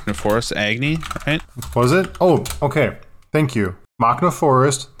 Machna Forest, Agni, right? Was it? Oh, okay. Thank you. Machna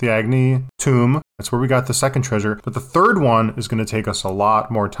Forest, the Agni Tomb. That's where we got the second treasure. But the third one is going to take us a lot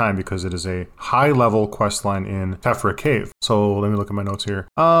more time because it is a high-level questline in Tephra Cave. So let me look at my notes here.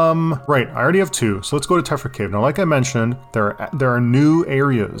 Right, I already have two. So let's go to Tephra Cave. Now, like I mentioned, there are new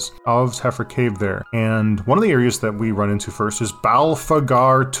areas of Tephra Cave there. And one of the areas that we run into first is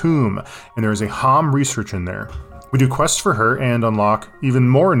Balfagar Tomb. And there is a Hom research in there. We do quests for her and unlock even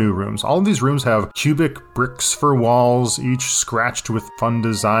more new rooms. All of these rooms have cubic bricks for walls, each scratched with fun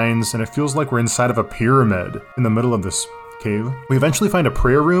designs, and it feels like we're inside of a pyramid in the middle of this cave. We eventually find a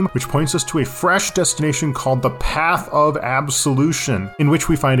prayer room, which points us to a fresh destination called the Path of Absolution, in which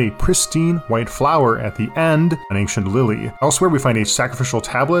we find a pristine white flower at the end, an ancient lily. Elsewhere, we find a sacrificial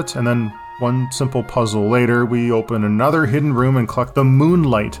tablet, and then one simple puzzle later, we open another hidden room and collect the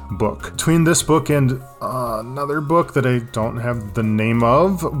Moonlight book. Between this book and another book that I don't have the name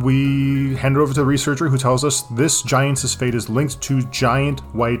of, we hand it over to the researcher who tells us this giant's fate is linked to giant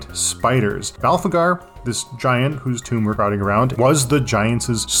white spiders. Balfagar, this giant whose tomb we're crowding around, was the giant's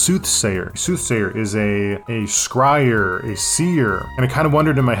soothsayer. Soothsayer is a scryer, a seer. And I kind of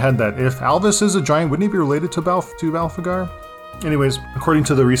wondered in my head that if Alvis is a giant, wouldn't he be related to Balfagar? Anyways, according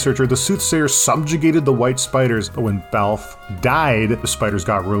to the researcher, the soothsayer subjugated the white spiders, but when Balf died, the spiders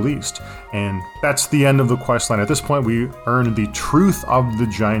got released. And that's the end of the questline. At this point, we earn the Truth of the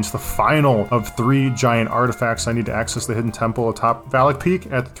Giants, the final of 3 giant artifacts. I need to access the hidden temple atop Valak Peak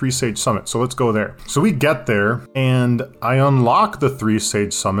at the Three Sage Summit. So let's go there. So we get there, and I unlock the Three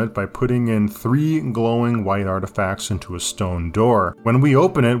Sage Summit by putting in 3 glowing white artifacts into a stone door. When we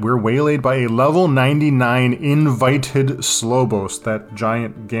open it, we're waylaid by a level 99 invited Slowboast, that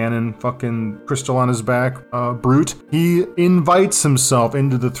giant Ganon fucking crystal on his back brute. He invites himself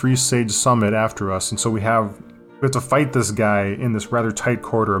into the Three Sage Summit after us, and so we have to fight this guy in this rather tight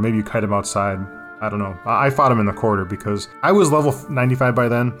corridor, or maybe you kite him outside. I don't know. I fought him in the corridor because I was level 95 by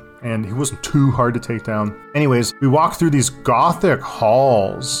then, and he wasn't too hard to take down. Anyways, we walk through these gothic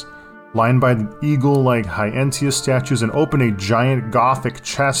halls lined by eagle-like Hyentia statues and open a giant gothic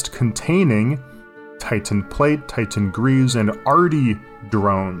chest containing Titan Plate, Titan Greaves, and Arty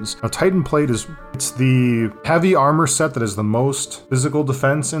drones. Now, Titan Plate it's the heavy armor set that is the most physical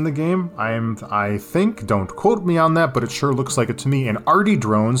defense in the game. I think, don't quote me on that, but it sure looks like it to me. And Arty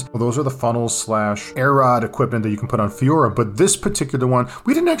drones, well, those are the funnels / air rod equipment that you can put on Fiora. But this particular one,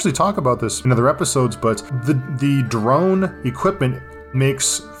 we didn't actually talk about this in other episodes, but the drone equipment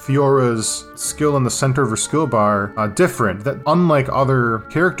makes Fiora's skill in the center of her skill bar different. That unlike other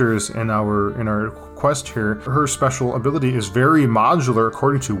characters in our quest here, her special ability is very modular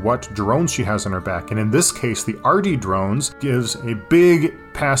according to what drones she has on her back. And in this case, the Arty drones gives a big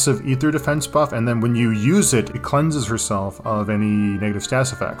passive ether defense buff, and then when you use it, it cleanses herself of any negative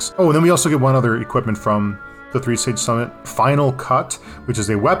stats effects. Oh, and then we also get one other equipment from the Three Sage Summit, Final Cut, which is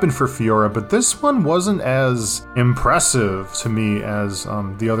a weapon for Fiora, but this one wasn't as impressive to me as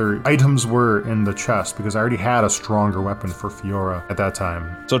the other items were in the chest, because I already had a stronger weapon for Fiora at that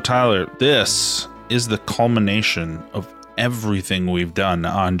time. So Tyler, this is the culmination of everything we've done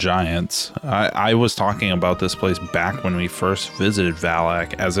on Giants. I was talking about this place back when we first visited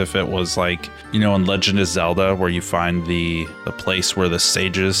Valak as if it was like, in Legend of Zelda where you find the place where the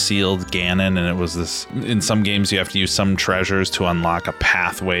sages sealed Ganon, and it was this, in some games you have to use some treasures to unlock a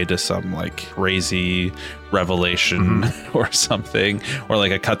pathway to some like crazy revelation or something, or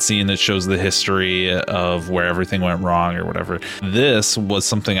like a cutscene that shows the history of where everything went wrong or whatever. This was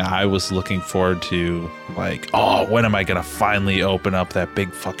something I was looking forward to, like, oh, when am I gonna finally open up that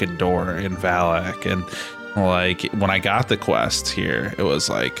big fucking door in Valak? And like when I got the quest here, it was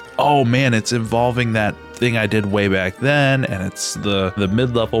like, oh man, it's involving that thing I did way back then, and it's the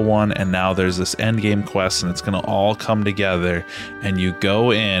mid-level one, and now there's this end game quest, and it's gonna all come together, and you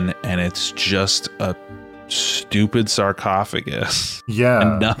go in and it's just a stupid sarcophagus,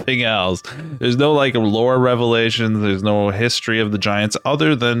 and nothing else. There's no like lore revelations, there's no history of the giants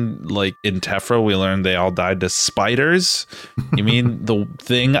other than like in Tephra we learned they all died to spiders. You mean the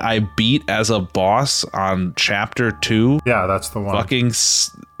thing I beat as a boss on chapter 2? Yeah, that's the one.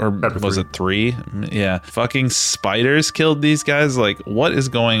 Or was it 3? Yeah, fucking spiders killed these guys. Like, what is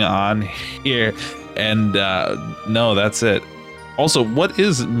going on here? And no, that's it. Also, what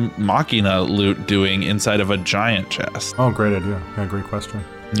is Machina loot doing inside of a giant chest? Oh, great idea. Yeah, great question.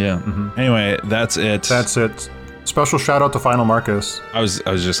 Yeah. Anyway, that's it. That's it. Special shout out to Final Marcus. I was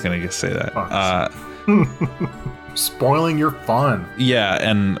just gonna say that. Spoiling your fun. Yeah,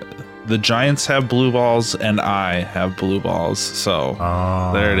 and the Giants have blue balls, and I have blue balls. So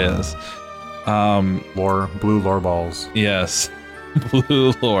there it is. Blue lore balls. Yes.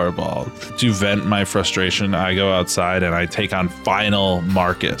 Blue lore balls. To vent my frustration, I go outside and I take on Final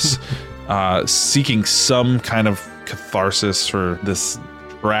Marcus, seeking some kind of catharsis for this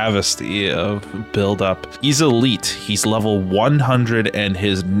travesty of build up. He's elite. He's level 100 and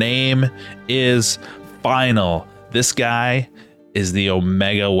his name is Final. This guy is the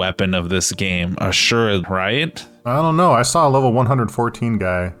omega weapon of this game. Assured, right? I don't know. I saw a level 114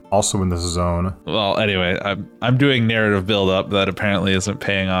 guy also in this zone. Well, anyway, I'm doing narrative build up that apparently isn't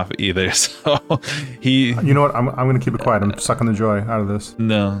paying off either. So he. You know what? I'm going to keep it quiet. I'm sucking the joy out of this.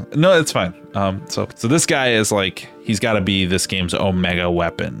 No, it's fine. So this guy is like, he's got to be this game's omega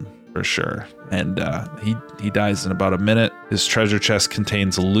weapon for sure. And he dies in about a minute. His treasure chest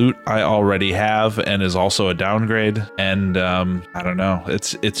contains loot I already have and is also a downgrade. And I don't know.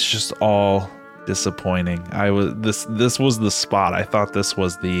 It's just all disappointing. This was the spot. I thought this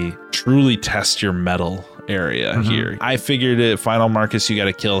was the truly test your metal area here. I figured it, Final Marcus, you got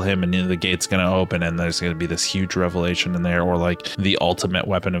to kill him and the gate's going to open and there's going to be this huge revelation in there, or like the ultimate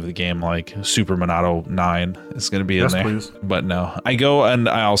weapon of the game, like Super Monado 9 is going to be in there. Please. But no, I go and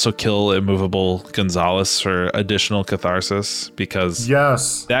I also kill Immovable Gonzalez for additional catharsis because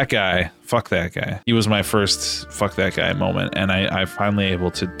that guy, fuck that guy. He was my first fuck that guy moment, and I finally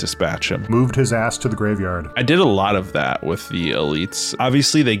able to dispatch him. Moved his ass to the graveyard. I did a lot of that with the elites.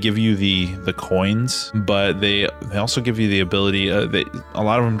 Obviously, they give you the coins, but they also give you the ability. A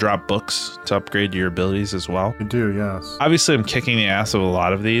lot of them drop books to upgrade your abilities as well. They do, yes. Obviously, I'm kicking the ass of a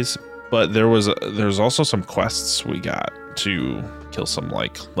lot of these, but there's also some quests we got to kill some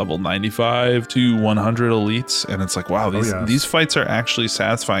like level 95 to 100 elites, and it's like, wow, these fights are actually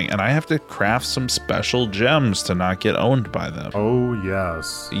satisfying, and I have to craft some special gems to not get owned by them. Oh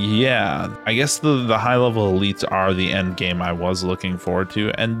yes. Yeah, I guess the high level elites are the end game I was looking forward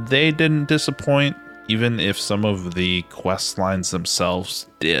to, and they didn't disappoint, even if some of the quest lines themselves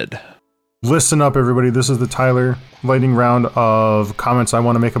did. Listen up, everybody. This is the Tyler lightning round of comments I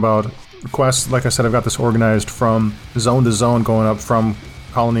want to make about quests. Like I said, I've got this organized from zone to zone, going up from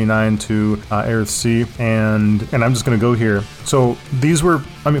Colony 9 to Aerith C, and I'm just going to go here. So these were,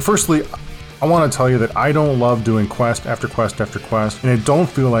 firstly, I want to tell you that I don't love doing quest after quest after quest, and I don't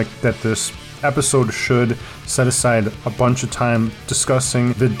feel like that this episode should set aside a bunch of time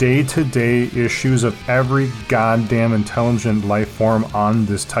discussing the day-to-day issues of every goddamn intelligent life form on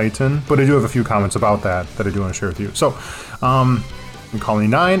this Titan, but I do have a few comments about that I do want to share with you. So, in Colony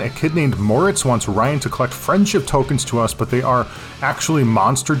 9, a kid named Moritz wants Ryan to collect friendship tokens to us, but they are actually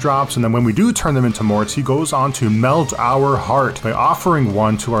monster drops, and then when we do turn them into Moritz, he goes on to melt our heart by offering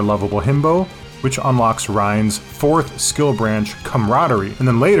one to our lovable himbo, which unlocks Ryan's 4th skill branch, Camaraderie. And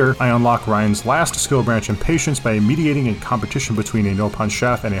then later, I unlock Ryan's last skill branch, Impatience, by mediating a competition between a Nopon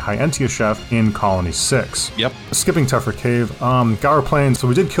chef and a High Entia chef in Colony 6. Yep. Skipping Tougher Cave, Gower Plains. So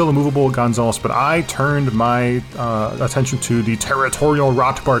we did kill Immovable Gonzalez, but I turned my attention to the Territorial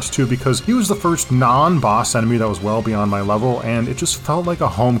Rotbart too, because he was the first non-boss enemy that was well beyond my level, and it just felt like a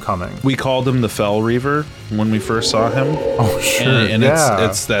homecoming. We called him the Fell Reaver when we first saw him. Oh, sure. And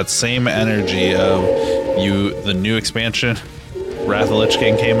it's that same energy of the new expansion, Wrath of Lich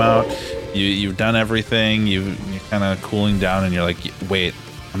King came out, you've done everything, you're kind of cooling down, and you're like, wait,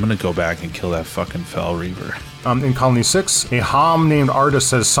 I'm gonna go back and kill that fucking Fell Reaver. In Colony 6, a Hom named Arda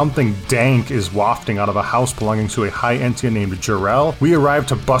says something dank is wafting out of a house belonging to a High Entia named Jarell. We arrive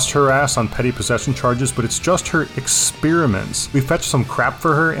to bust her ass on petty possession charges, but it's just her experiments. We fetch some crap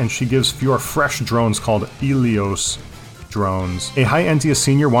for her, and she gives Fior fresh drones called Elios drones. A High Entia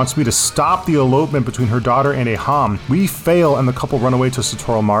senior wants me to stop the elopement between her daughter and a Hom. We fail, and the couple run away to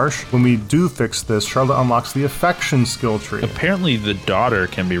Satoral Marsh. When we do fix this, Charlotte unlocks the affection skill tree. Apparently the daughter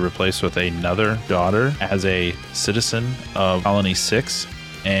can be replaced with another daughter as a citizen of Colony 6,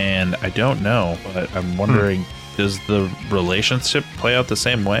 and I don't know, but I'm wondering, does the relationship play out the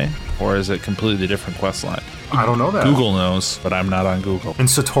same way, or is it completely different quest line? I don't know that. Google knows, but I'm not on Google. In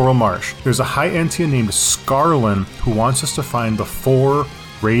Satoral Marsh, there's a High Entia named Scarlin who wants us to find the 4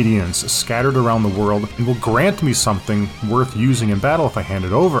 Radiants scattered around the world and will grant me something worth using in battle if I hand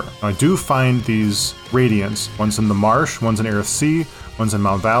it over. Now, I do find these Radiants. One's in the Marsh, one's in Aerith C, one's in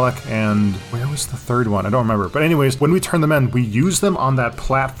Mount Valak, and where was the third one? I don't remember. But anyways, when we turn them in, we use them on that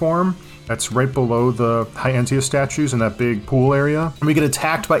platform that's right below the High Entia statues in that big pool area. And we get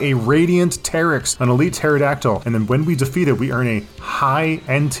attacked by a Radiant Teryx, an elite pterodactyl. And then when we defeat it, we earn a High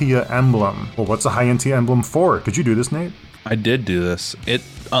Entia emblem. Well, what's a High Entia emblem for? Did you do this, Nate? I did do this. It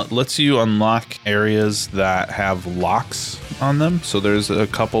lets you unlock areas that have locks on them. So there's a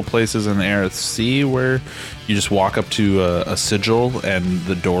couple places in the Aerith Sea where you just walk up to a sigil and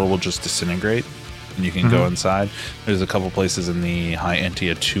the door will just disintegrate and you can go inside. There's a couple places in the High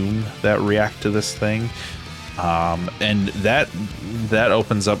Entia tomb that react to this thing. And that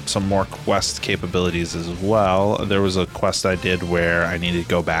opens up some more quest capabilities as well. There was a quest I did where I needed to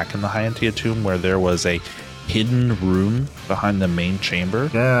go back in the High Entia tomb where there was a hidden room behind the main chamber.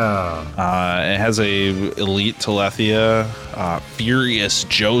 Yeah. It has a elite Telethia, Furious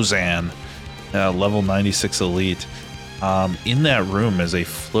Jozan, level 96 elite. In that room is a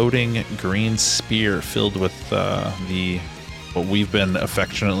floating green spear filled with what we've been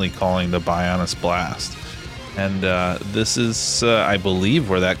affectionately calling the Bionis Blast. And this is, I believe,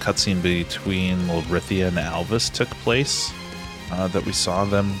 where that cutscene between Lorithia and Alvis took place. That we saw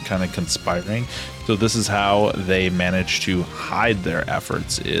them kind of conspiring. So this is how they managed to hide their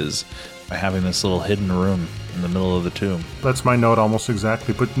efforts, is by having this little hidden room in the middle of the tomb. That's my note almost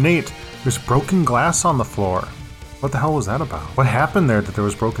exactly. But Nate, there's broken glass on the floor. What the hell was that about? What happened there that there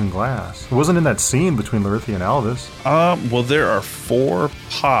was broken glass? It wasn't in that scene between Lorithia and Alvis. Well, there are 4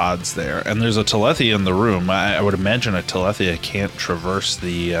 pods there, and there's a Telethia in the room. I would imagine a Telethia can't traverse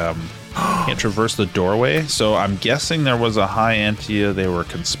the doorway, so I'm guessing there was a High Entia they were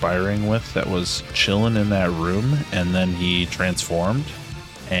conspiring with that was chilling in that room, and then he transformed,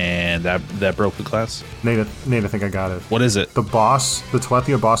 and that broke the glass. Nate, I think I got it. What is it? The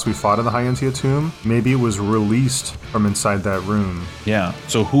Telethia boss we fought in the High Entia tomb, maybe it was released from inside that room. Yeah,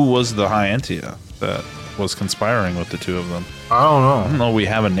 so who was the High Entia that was conspiring with the two of them? I don't know. I don't know, we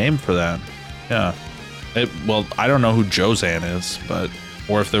have a name for that. Yeah. Well, I don't know who Jozan is,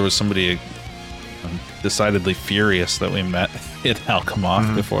 or if there was somebody decidedly furious that we met in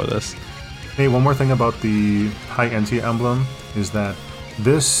Alchemoth before this. Hey, one more thing about the High Entia emblem is that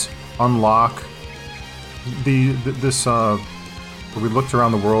this unlock, where we looked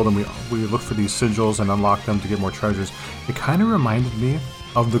around the world and we looked for these sigils and unlocked them to get more treasures. It kind of reminded me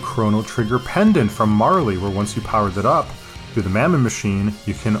of the Chrono Trigger pendant from Marley, where once you powered it up through the Mammon machine,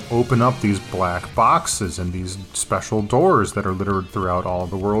 you can open up these black boxes and these special doors that are littered throughout all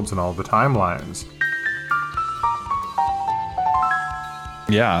the worlds and all the timelines.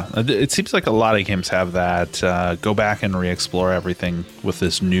 Yeah, it seems like a lot of games have that. Go back and re-explore everything with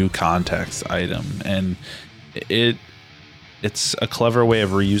this new context item, and it's a clever way of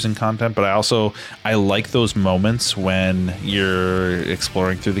reusing content. But I like those moments when you're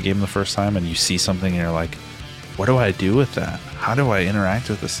exploring through the game the first time and you see something and you're like, what do I do with that? How do I interact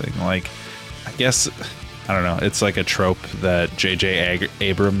with this thing? Like, I guess, I don't know. It's like a trope that J.J.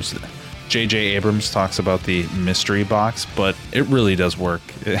 Abrams talks about, the mystery box, but it really does work.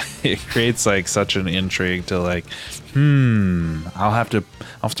 It creates like such an intrigue to like, I'll have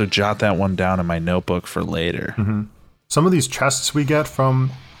to jot that one down in my notebook for later. Mm-hmm. Some of these chests we get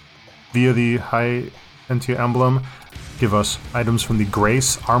via the High Entia emblem give us items from the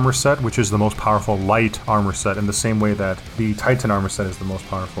Grace armor set, which is the most powerful light armor set, in the same way that the Titan armor set is the most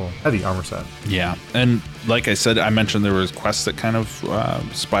powerful heavy armor set. Yeah, and like I said, I mentioned there was quests that kind of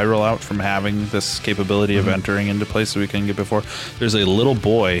spiral out from having this capability of entering into places we couldn't get before. There's a little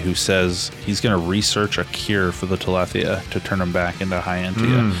boy who says he's going to research a cure for the Telethia to turn him back into High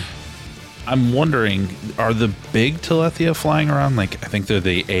Entia. I'm wondering, are the big Telethia flying around, like I think they're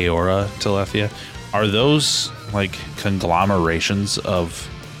the Aora Telethia, are those like conglomerations of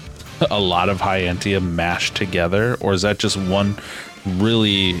a lot of High Entia mashed together, or is that just one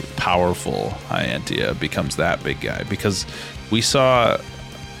really powerful High Entia becomes that big guy? Because we saw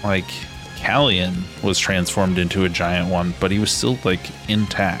like Callian was transformed into a giant one, but he was still like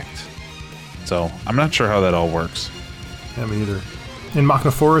intact. So I'm not sure how that all works. Yeah, me either. In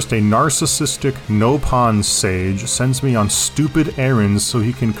Machna Forest, a narcissistic Nopon sage sends me on stupid errands so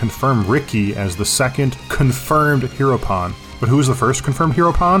he can confirm Ricky as the second confirmed Heropon. But who is the first confirmed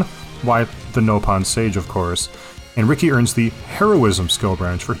Heropon? Why, the Nopon sage, of course. And Ricky earns the Heroism skill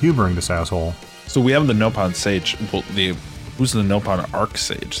branch for humoring this asshole. So we have the Nopon sage. Well, who's the Nopon Arc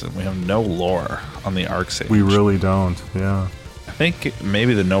Sage? We have no lore on the Arc Sage. We really don't, yeah. I think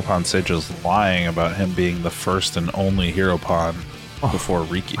maybe the Nopon sage is lying about him being the first and only Heropon before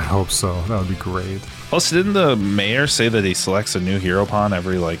Riki. I hope so. That would be great. Plus, didn't the mayor say that he selects a new Heropon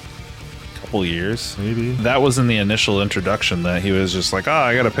every like couple years? Maybe. That was in the initial introduction, that he was just like,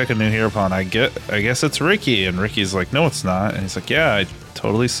 I gotta pick a new Heropon. I guess it's Ricky. And Ricky's like, no, it's not. And he's like, yeah,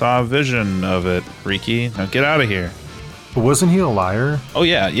 totally saw a vision of it, Riki. Now get out of here. But wasn't he a liar? Oh,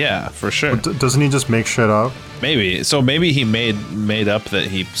 yeah, for sure. Doesn't he just make shit up? Maybe. So maybe he made up that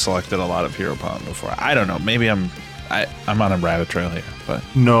he selected a lot of hero pawn before. I don't know. Maybe I'm on a rabbit trail here, but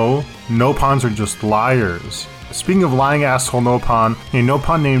no pawns are just liars. Speaking of lying asshole Nopon, a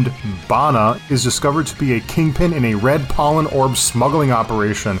Nopon named Bana is discovered to be a kingpin in a red pollen orb smuggling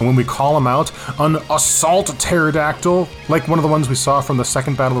operation. And when we call him out, an assault pterodactyl, like one of the ones we saw from the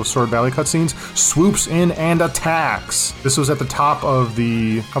second Battle of Sword Valley cutscenes, swoops in and attacks. This was at the top of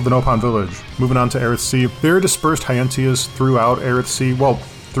the Nopon village. Moving on to Aerith Sea, there are dispersed Hyentias throughout Aerith Sea. Well,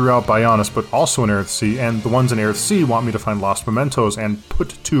 throughout Bionis, but also in Aerith Sea, and the ones in Aerith Sea want me to find lost mementos and put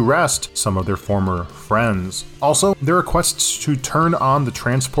to rest some of their former friends. Also, there are quests to turn on the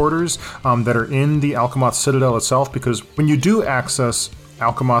transporters that are in the Alchemoth Citadel itself, because when you do access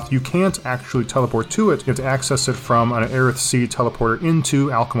Alchemoth, you can't actually teleport to it. You have to access it from an Aerith Sea teleporter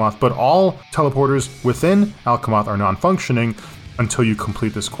into Alchemoth, but all teleporters within Alchemoth are non-functioning until you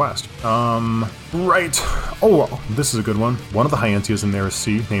complete this quest. Right. Oh, well, this is a good one. One of the Hyentias in Aerith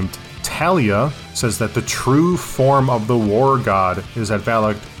Sea, named Tyrea, says that the true form of the war god is at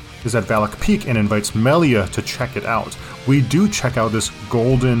Valak Peak and invites Melia to check it out. We do check out this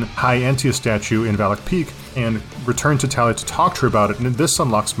golden Hyentia statue in Valak Peak and return to Tyrea to talk to her about it, and this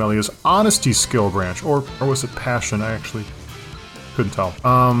unlocks Melia's honesty skill branch, or was it passion? I actually couldn't tell.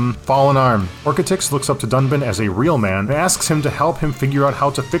 Fallen Arm. Orchitix looks up to Dunban as a real man and asks him to help him figure out how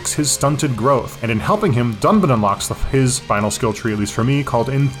to fix his stunted growth. And in helping him, Dunban unlocks his final skill tree, at least for me, called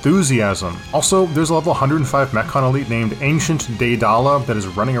Enthusiasm. Also, there's a level 105 Mechon Elite named Ancient Daedala that is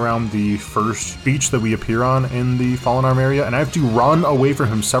running around the first beach that we appear on in the Fallen Arm area, and I have to run away from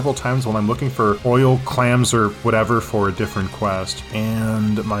him several times while I'm looking for oil, clams, or whatever for a different quest.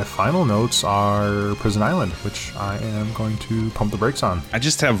 And my final notes are Prison Island, which I am going to pump the brakes on. I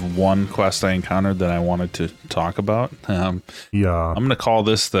just have one quest I encountered that I wanted to talk about. I'm going to call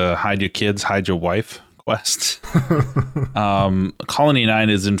this the Hide Your Kids, Hide Your Wife quest. Colony 9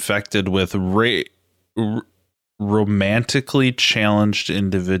 is infected with romantically challenged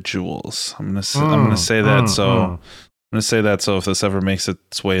individuals. I'm going to say that I'm going to say that so if this ever makes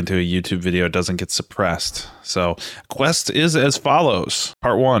its way into a YouTube video, it doesn't get suppressed. So, quest is as follows.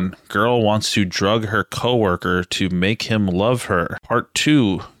 Part 1, girl wants to drug her coworker to make him love her. Part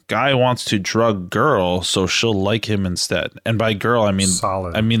 2, guy wants to drug girl so she'll like him instead. And by girl, I mean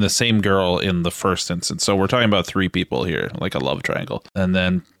solid. I mean the same girl in the first instance. So we're talking about 3 people here, like a love triangle. And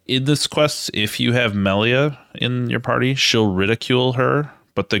then in this quest, if you have Melia in your party, she'll ridicule her.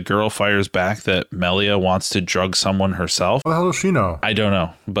 But the girl fires back that Melia wants to drug someone herself. What the hell does she know? I don't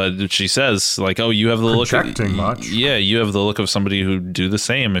know. But she says, like, oh, you have the Projecting look. Much. Yeah, you have the look of somebody who'd do the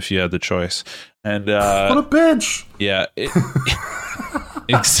same if you had the choice. And what a bitch. Yeah.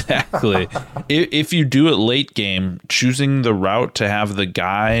 Exactly. If you do it late game, choosing the route to have the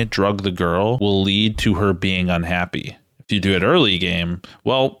guy drug the girl will lead to her being unhappy. You do it early game,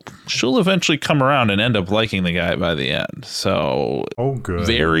 well, she'll eventually come around and end up liking the guy by the end. So, good.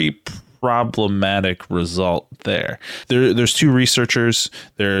 Very problematic result there. There's 2 researchers.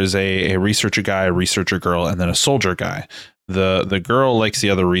 There's a researcher guy, a researcher girl, and then a soldier guy. The girl likes the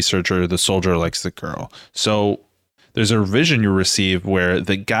other researcher. The soldier likes the girl. So there's a vision you receive where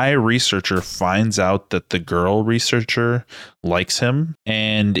the guy researcher finds out that the girl researcher likes him,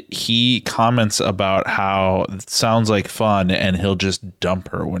 and he comments about how it sounds like fun and he'll just dump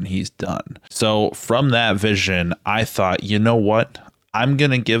her when he's done. So from that vision, I thought, you know what? I'm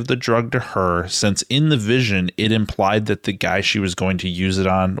going to give the drug to her, since in the vision, it implied that the guy she was going to use it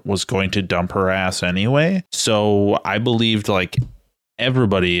on was going to dump her ass anyway. So I believed like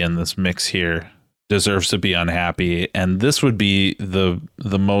everybody in this mix here deserves to be unhappy, and this would be the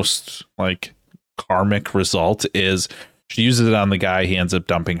most like karmic result is she uses it on the guy, he ends up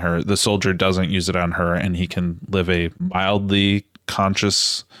dumping her. The soldier doesn't use it on her, and he can live a mildly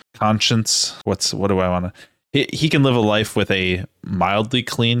conscience. What do I want to? He can live a life with a mildly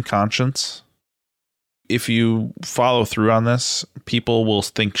clean conscience. If you follow through on this, people will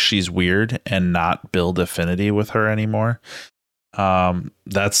think she's weird and not build affinity with her anymore.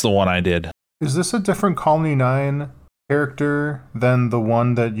 That's the one I did. Is this a different Colony 9 character than the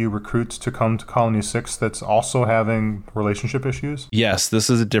one that you recruit to come to Colony 6 that's also having relationship issues? Yes, this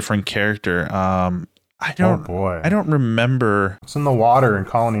is a different character. I don't remember. It's in the water in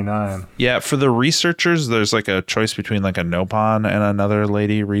Colony 9. Yeah, for the researchers, there's like a choice between like a Nopon and another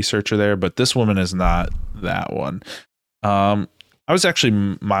lady researcher there, but this woman is not that one. I was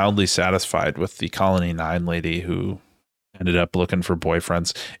actually mildly satisfied with the Colony 9 lady who ended up looking for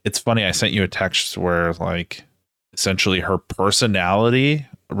boyfriends. It's funny, I sent you a text where like essentially her personality,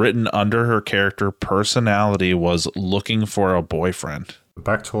 written under her character personality, was looking for a boyfriend. The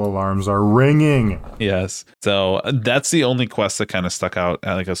Bechtel alarms are ringing. Yes. So that's the only quest that kind of stuck out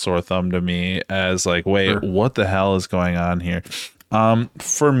like a sore thumb to me as like, wait, what the hell is going on here?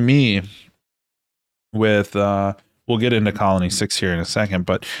 For me, with we'll get into Colony 6 here in a second,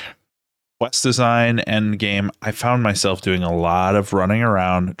 but quest design, end game, I found myself doing a lot of running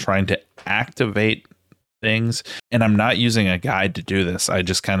around trying to activate things, and I'm not using a guide to do this. I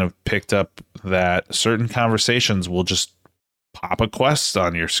just kind of picked up that certain conversations will just pop a quest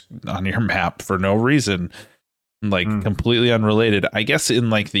on your map for no reason, like completely unrelated. I guess in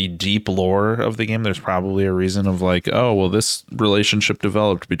like the deep lore of the game, there's probably a reason of like, oh, well, this relationship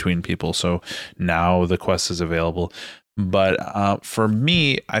developed between people, so now the quest is available. But for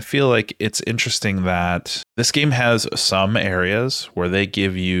me, I feel like it's interesting that this game has some areas where they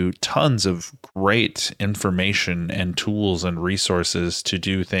give you tons of great information and tools and resources to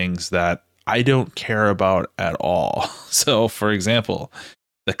do things that I don't care about at all. So, for example,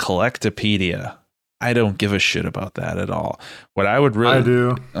 the Collectopedia. I don't give a shit about that at all. What I would really... I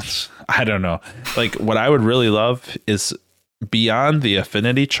do. I don't know. Like, what I would really love is beyond the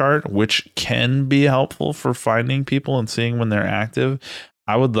affinity chart, which can be helpful for finding people and seeing when they're active.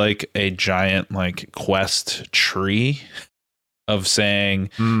 I would like a giant like quest tree of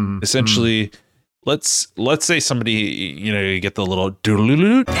saying essentially let's say somebody, you know, you get the little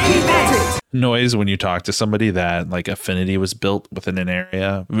noise when you talk to somebody that like affinity was built within an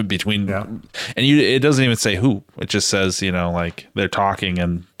area between and it doesn't even say who. It just says, you know, like they're talking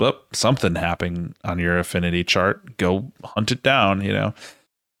and something happened on your affinity chart, go hunt it down. You know,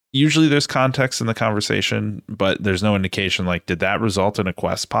 usually there's context in the conversation, but there's no indication like, did that result in a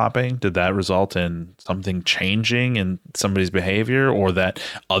quest popping? Did that result in something changing in somebody's behavior, or that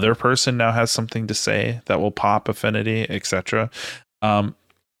other person now has something to say that will pop affinity, etc.?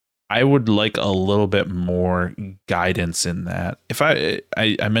 I would like a little bit more guidance in that. If I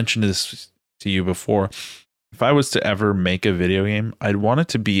mentioned this to you before, if I was to ever make a video game, I'd want it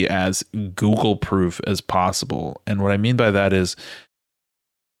to be as Google proof as possible. And what I mean by that is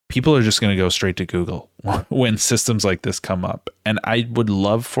people are just going to go straight to Google when systems like this come up. And I would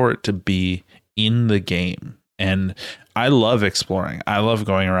love for it to be in the game. And I love exploring. I love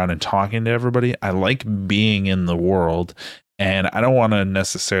going around and talking to everybody. I like being in the world. And I don't want to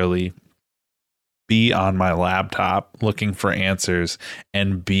necessarily be on my laptop looking for answers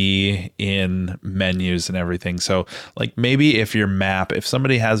and be in menus and everything. So like maybe if your map, if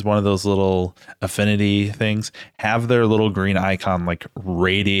somebody has one of those little affinity things, have their little green icon like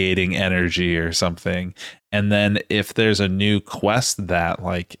radiating energy or something. And then if there's a new quest that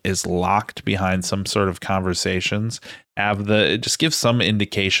like is locked behind some sort of conversations, just give some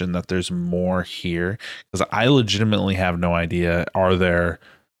indication that there's more here, because I legitimately have no idea. Are there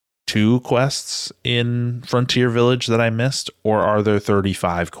 2 quests in Frontier Village that I missed, or are there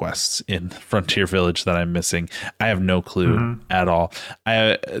 35 quests in Frontier Village that I'm missing? I have no clue at all.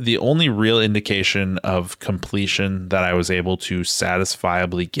 The only real indication of completion that I was able to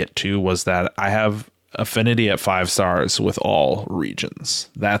satisfiably get to was that I have affinity at 5 stars with all regions.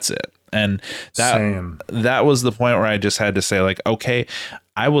 That's it. And that was the point where I just had to say like, okay,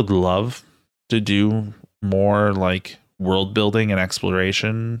 I would love to do more like world building and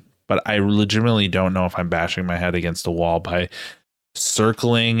exploration, but I legitimately don't know if I'm bashing my head against a wall by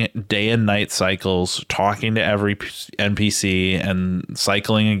circling day and night cycles, talking to every NPC and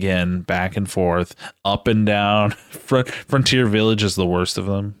cycling again back and forth, up and down. Frontier Village is the worst of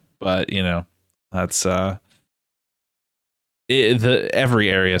them, but you know, that's every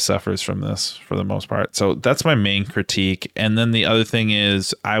area suffers from this for the most part. So that's my main critique. And then the other thing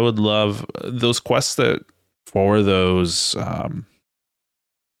is I would love those quests for those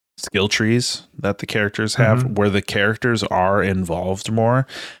skill trees that the characters have, where the characters are involved more.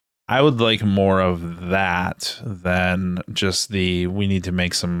 I would like more of that than just we need to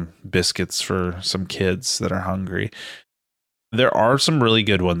make some biscuits for some kids that are hungry. There are some really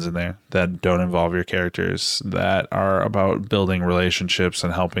good ones in there that don't involve your characters, that are about building relationships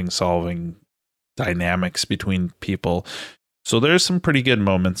and solving dynamics between people. So there's some pretty good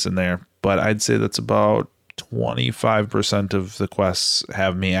moments in there, but I'd say that's about 25% of the quests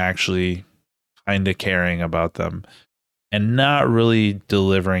have me actually kind of caring about them and not really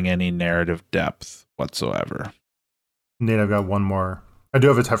delivering any narrative depth whatsoever. Nate, I've got one more. I do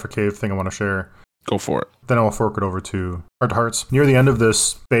have a Tefra Cave thing I want to share. Go for it. Then I'll fork it over to Heart to Hearts. Near the end of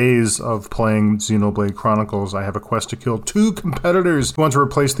this phase of playing Xenoblade Chronicles, I have a quest to kill 2 competitors who want to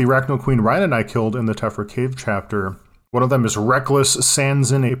replace the Arachno Queen Ryan and I killed in the Tefra Cave chapter. One of them is Reckless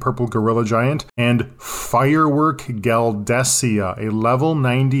Sanzin, a purple gorilla giant, and Firework Galdesia, a level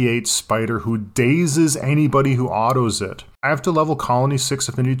 98 spider who dazes anybody who autos it. I have to level Colony 6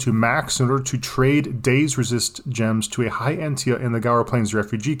 affinity to max in order to trade daze resist gems to a high Entia in the Gower Plains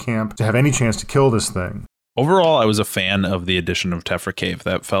refugee camp to have any chance to kill this thing. Overall, I was a fan of the addition of Tephra Cave.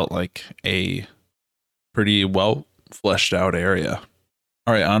 That felt like a pretty well fleshed out area.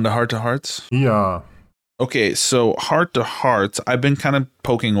 All right, on to Heart to Hearts. Yeah. Okay, so Heart to Hearts, I've been kind of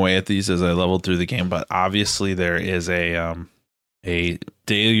poking away at these as I leveled through the game, but obviously there is a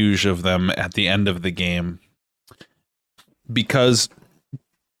deluge of them at the end of the game because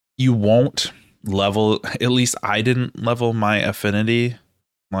you won't level, at least I didn't level my affinity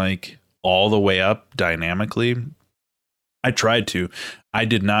like all the way up dynamically. I tried to. I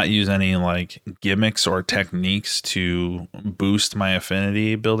did not use any like gimmicks or techniques to boost my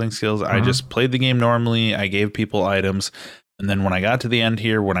affinity building skills. I just played the game normally. I gave people items. And then when I got to the end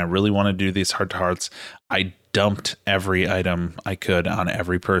here, when I really want to do these Heart to Hearts, I dumped every item I could on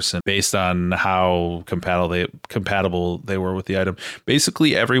every person based on how compatible they were with the item.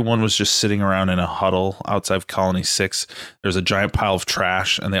 Basically, everyone was just sitting around in a huddle outside of Colony 6. There's a giant pile of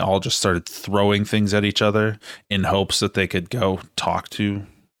trash, and they all just started throwing things at each other in hopes that they could go talk to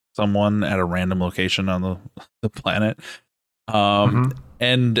someone at a random location on the planet.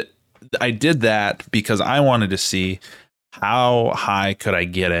 And I did that because I wanted to see how high could I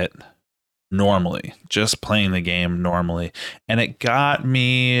get it normally, just playing the game normally. And it got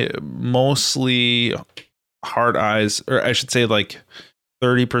me mostly hard eyes, or I should say like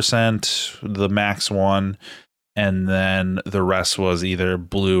 30%, the max one, and then the rest was either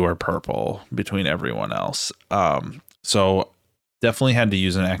blue or purple between everyone else. So definitely had to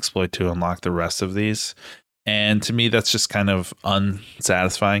use an exploit to unlock the rest of these. And to me, that's just kind of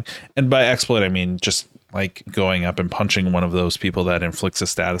unsatisfying. And by exploit, I mean just like going up and punching one of those people that inflicts a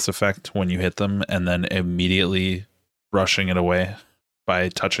status effect when you hit them and then immediately brushing it away by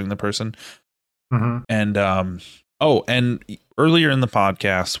touching the person. And and earlier in the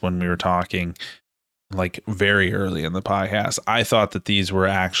podcast when we were talking, like very early in the podcast, I thought that these were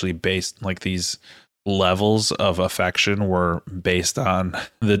actually based, like these levels of affection were based on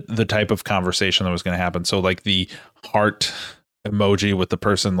the type of conversation that was going to happen. So like the heart emoji with the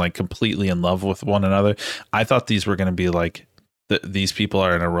person like completely in love with one another, I thought these were going to be like these people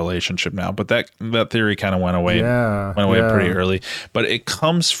are in a relationship now, but that theory kind of went away pretty early. But it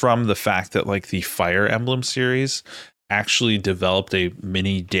comes from the fact that like the Fire Emblem series actually developed a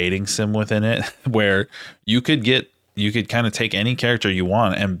mini dating sim within it where you could kind of take any character you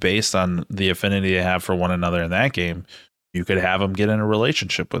want, and based on the affinity they have for one another in that game, you could have them get in a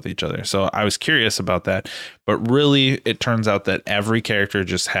relationship with each other. So I was curious about that, but really it turns out that every character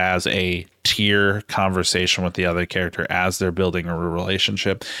just has a tier conversation with the other character as they're building a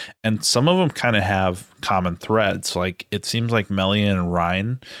relationship. And some of them kind of have common threads. Like it seems like Melia and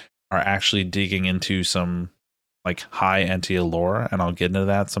Ryan are actually digging into some like high Entia lore, and I'll get into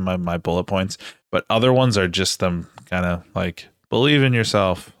that, some of my bullet points, but other ones are just them kind of like, believe in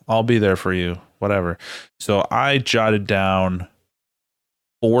yourself, I'll be there for you, whatever. So I jotted down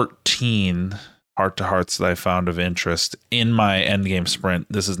 14 Heart to Hearts that I found of interest in my endgame sprint.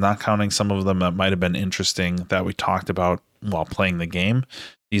 This is not counting some of them that might have been interesting that we talked about while playing the game.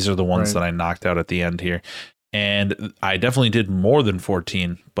 These are the ones that I knocked out at the end here. And I definitely did more than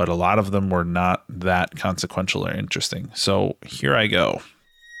 14, but a lot of them were not that consequential or interesting. So here I go.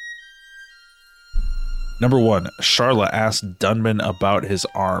 Number 1, Charlotte asks Dunban about his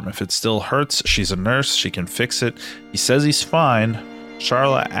arm. If it still hurts, she's a nurse. She can fix it. He says he's fine.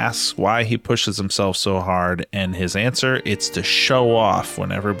 Charlotte asks why he pushes himself so hard, and his answer, it's to show off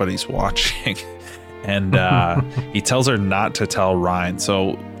when everybody's watching. And he tells her not to tell Ryan.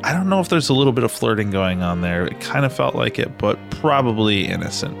 So I don't know if there's a little bit of flirting going on there. It kind of felt like it, but probably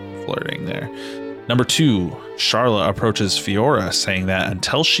innocent flirting there. Number 2, Charlotte approaches Fiora, saying that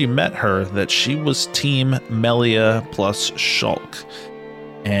until she met her, that she was team Melia plus Shulk.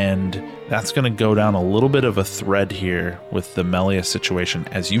 And that's going to go down a little bit of a thread here with the Melia situation,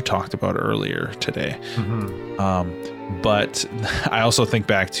 as you talked about earlier today. But I also think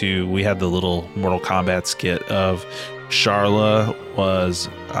back to, we had the little Mortal Kombat skit of Charla was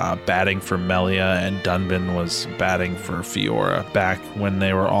batting for Melia and Dunban was batting for Fiora back when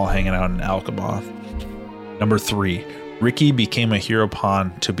they were all hanging out in Alcamoth. Number 3, Ricky became a hero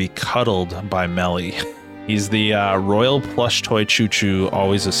pawn to be cuddled by Melly. He's the royal plush toy Choo-Choo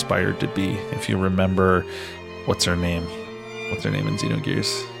always aspired to be. If you remember, what's her name in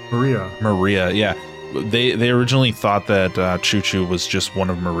Xenogears? Maria, yeah. they originally thought that Choo Choo was just one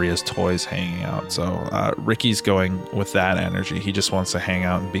of Maria's toys hanging out. So Ricky's going with that energy. He just wants to hang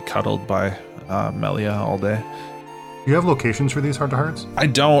out and be cuddled by Melia all day. Do you have locations for these heart-to-hearts? I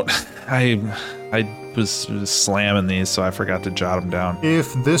don't. I was slamming these, so I forgot to jot them down.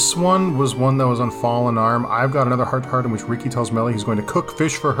 If this one was one that was on Fallen Arm, I've got another heart-to-heart in which Ricky tells Melia he's going to cook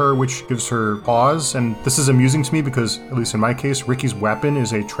fish for her, which gives her pause. And this is amusing to me because, at least in my case, Ricky's weapon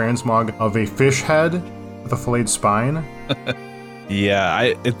is a transmog of a fish head with a filleted spine.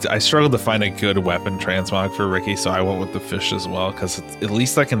 Yeah, I struggled to find a good weapon transmog for Ricky, so I went with the fish as well, because at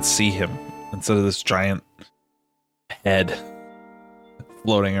least I can see him instead of this giant head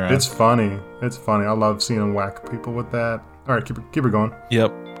floating around. It's funny. I love seeing him whack people with that. All right, keep it going.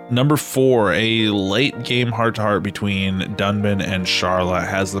 Yep. Number 4, a late game heart-to-heart between Dunban and Sharla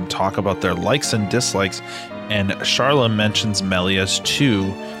has them talk about their likes and dislikes, and Sharla mentions Melia's too.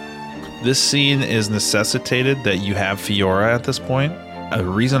 This scene is necessitated that you have Fiora at this point. The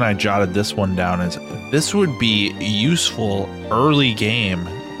reason I jotted this one down is this would be useful early game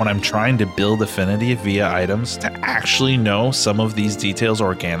when I'm trying to build affinity via items to actually know some of these details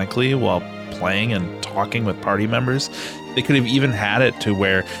organically while playing and talking with party members. They could have even had it to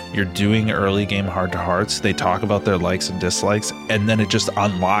where you're doing early game heart-to-hearts, they talk about their likes and dislikes, and then it just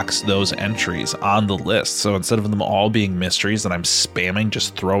unlocks those entries on the list. So instead of them all being mysteries that I'm spamming,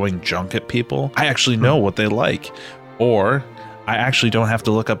 just throwing junk at people, I actually know what they like. Or I actually don't have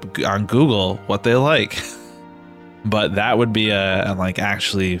to look up on Google what they like. But that would be a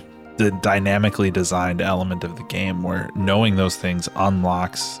actually the dynamically designed element of the game where knowing those things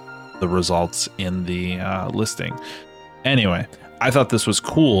unlocks the results in the listing. Anyway, I thought this was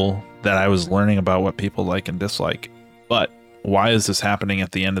cool that I was learning about what people like and dislike. But why is this happening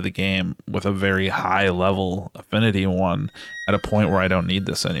at the end of the game with a very high level affinity one at a point where I don't need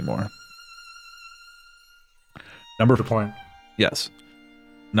this anymore? Good point. Yes.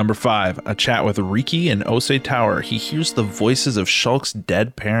 Number 5, a chat with Riki in Ose Tower. He hears the voices of Shulk's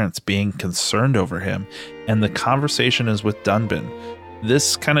dead parents being concerned over him, and the conversation is with Dunban.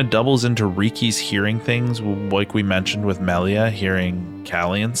 This kind of doubles into Riki's hearing things, like we mentioned with Melia, hearing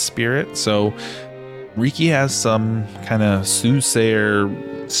Callian's spirit. So Riki has some kind of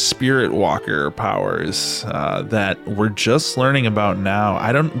soothsayer, spirit walker powers that we're just learning about now.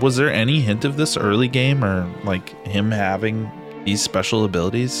 Was there any hint of this early game, or like him having these special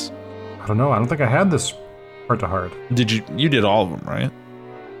abilities? I don't know. I don't think I had this heart-to-heart. You did all of them, right?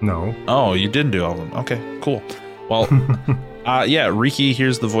 No. Oh, you didn't do all of them. Okay, cool. Well, yeah, Riki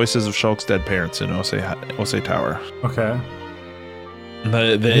hears the voices of Shulk's dead parents in Ose Tower. Okay.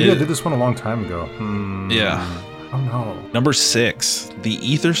 Maybe I did this one a long time ago. Yeah. Oh no. Number 6, the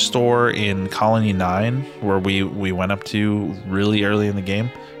Ether store in Colony 9, where we went up to really early in the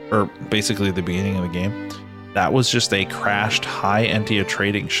game, or basically the beginning of the game. That was just a crashed high Entia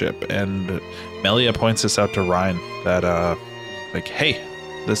trading ship, and Melia points this out to Ryan that like, hey,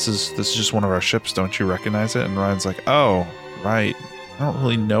 this is just one of our ships, don't you recognize it? And Ryan's like, oh, right. I don't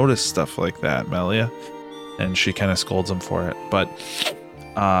really notice stuff like that, Melia. And she kind of scolds him for it. But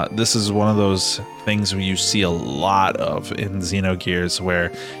this is one of those things where you see a lot of in Xenogears,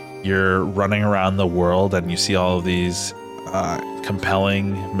 where you're running around the world and you see all of these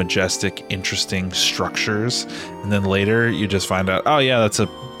compelling, majestic, interesting structures, and then later you just find out, oh yeah, that's a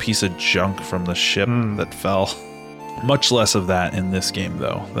piece of junk from the ship that fell. Much less of that in this game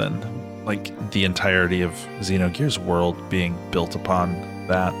though than like the entirety of Xenogears world being built upon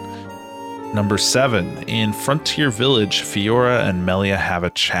that. Number 7, in Frontier Village, Fiora and Melia have a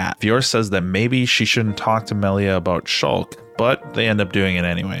chat. Fiora says that maybe she shouldn't talk to Melia about Shulk, but they end up doing it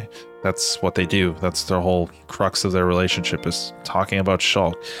anyway. That's what they do. That's their whole crux of their relationship, is talking about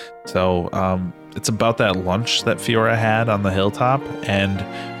Shulk. So it's about that lunch that Fiora had on the hilltop,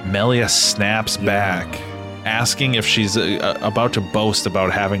 and Melia snaps back, asking if she's about to boast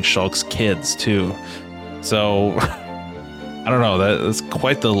about having Shulk's kids too. So I don't know, that's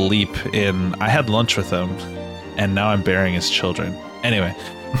quite the leap in I had lunch with him and now I'm bearing his children. Anyway,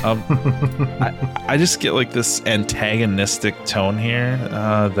 I just get like this antagonistic tone here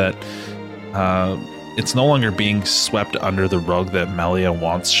that it's no longer being swept under the rug that Melia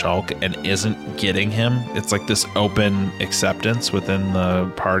wants Shulk and isn't getting him. It's like this open acceptance within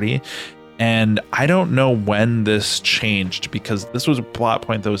the party. And I don't know when this changed, because this was a plot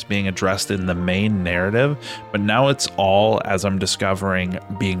point that was being addressed in the main narrative, but now it's all, as I'm discovering,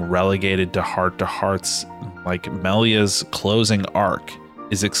 being relegated to heart-to-hearts. Like Melia's closing arc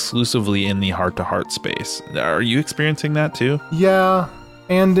is exclusively in the heart-to-heart space. Are you experiencing that too? Yeah,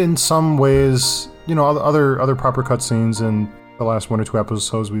 and in some ways, you know, other proper cutscenes and the last 1 or 2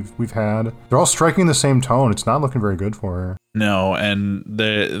 episodes we've had. They're all striking the same tone. It's not looking very good for her. No, and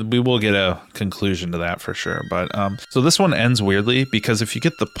we will get a conclusion to that for sure. But so this one ends weirdly because if you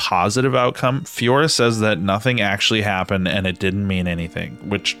get the positive outcome, Fiora says that nothing actually happened and it didn't mean anything,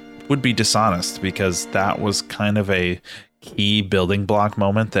 which would be dishonest because that was kind of a key building block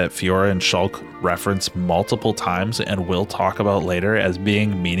moment that Fiora and Shulk reference multiple times and will talk about later as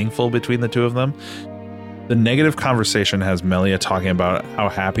being meaningful between the two of them. The negative conversation has Melia talking about how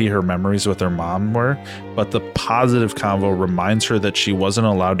happy her memories with her mom were, but the positive convo reminds her that she wasn't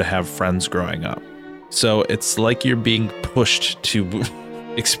allowed to have friends growing up. So it's like you're being pushed to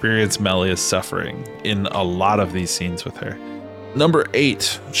experience Melia's suffering in a lot of these scenes with her. Number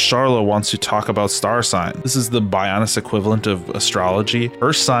 8, Charla wants to talk about star sign. This is the Bionis equivalent of astrology.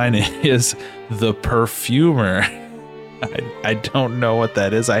 Her sign is the perfumer. I don't know what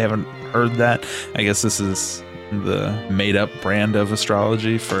that is. I haven't heard that. I guess this is the made-up brand of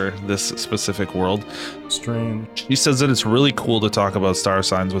astrology for this specific world. Strange. She says that it's really cool to talk about star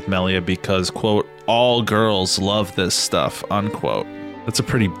signs with Melia because, quote, all girls love this stuff, unquote. That's a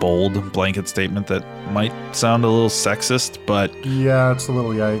pretty bold blanket statement that might sound a little sexist, but... Yeah, it's a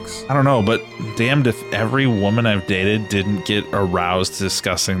little yikes. I don't know, but damned if every woman I've dated didn't get aroused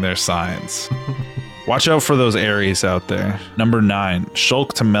discussing their signs. Watch out for those Aries out there. Number 9,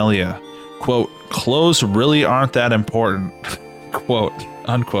 Shulk to Melia. Quote, clothes really aren't that important. Quote,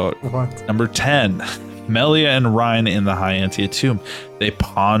 unquote. What? Number 10, Melia and Ryan in the High Antia tomb. They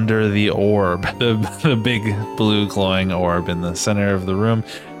ponder the orb, the big blue glowing orb in the center of the room.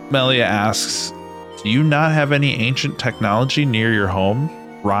 Melia asks, do you not have any ancient technology near your home?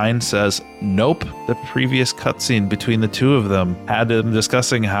 Ryan says, nope. The previous cutscene between the two of them had them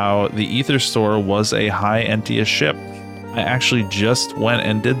discussing how the Ether Store was a High Antia ship. I actually just went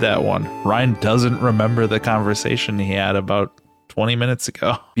and did that one. Ryan doesn't remember the conversation he had about 20 minutes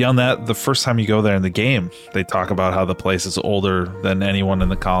ago. Beyond that, the first time you go there in the game, they talk about how the place is older than anyone in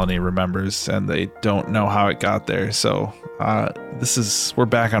the colony remembers, and they don't know how it got there. So we're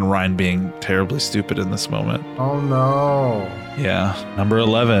back on Ryan being terribly stupid in this moment. Oh no. Yeah. Number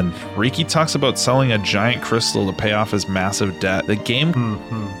 11, Riki talks about selling a giant crystal to pay off his massive debt. The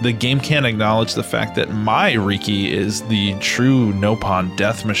game can't acknowledge the fact that my Riki is the true Nopon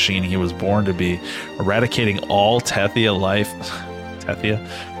death machine he was born to be, eradicating all Tethia life.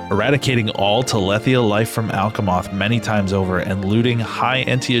 Eradicating all Telethia life from Alchemoth many times over and looting High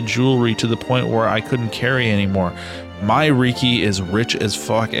Antia jewelry to the point where I couldn't carry anymore. My Riki is rich as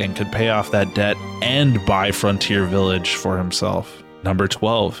fuck and could pay off that debt and buy Frontier Village for himself. Number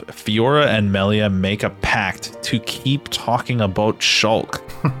 12, Fiora and Melia make a pact to keep talking about Shulk.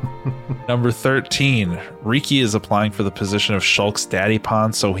 Number 13, Riki is applying for the position of Shulk's daddy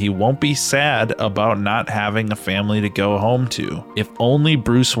pawn so he won't be sad about not having a family to go home to. If only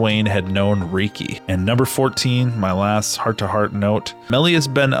Bruce Wayne had known Riki. And number 14, my last heart-to-heart note, Melia's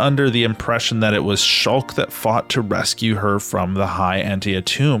been under the impression that it was Shulk that fought to rescue her from the High Antia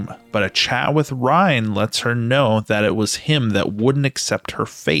tomb, but a chat with Ryan lets her know that it was him that wouldn't accept her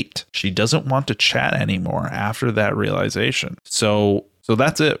fate. She doesn't want to chat anymore after that realization. So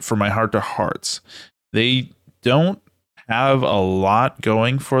that's it for my heart to hearts. They don't have a lot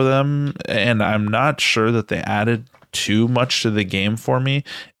going for them, and I'm not sure that they added too much to the game for me,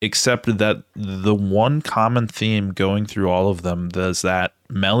 except that the one common theme going through all of them is that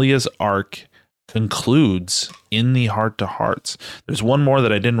Melia's arc concludes in the heart to hearts. There's one more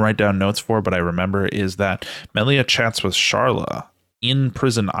that I didn't write down notes for, but I remember is that Melia chats with Charla in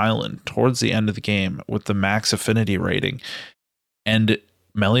Prison Island towards the end of the game with the max affinity rating. And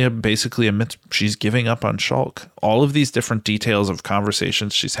Melia basically admits she's giving up on Shulk. All of these different details of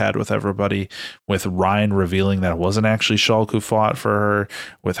conversations she's had with everybody, with Ryan revealing that it wasn't actually Shulk who fought for her,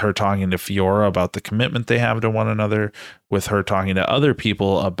 with her talking to Fiora about the commitment they have to one another, with her talking to other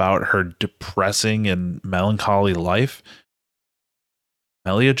people about her depressing and melancholy life.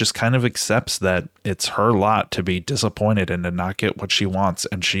 Melia just kind of accepts that it's her lot to be disappointed and to not get what she wants,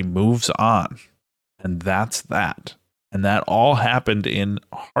 and she moves on. And that's that. And that all happened in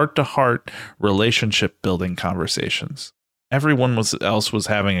heart-to-heart relationship-building conversations. Everyone else was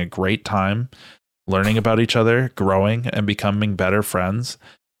having a great time, learning about each other, growing, and becoming better friends.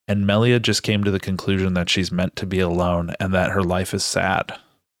 And Melia just came to the conclusion that she's meant to be alone and that her life is sad.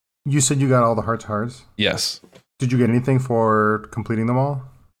 You said you got all the heart-to-hearts? Yes. Did you get anything for completing them all?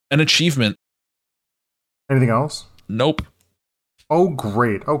 An achievement. Anything else? Nope. Oh,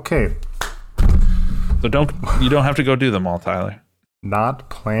 great. Okay. So you don't have to go do them all, Tyler. Not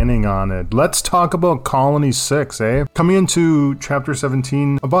planning on it. Let's talk about Colony 6, eh? Coming into Chapter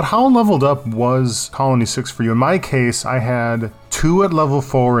 17, about how leveled up was Colony 6 for you? In my case, I had 2 at level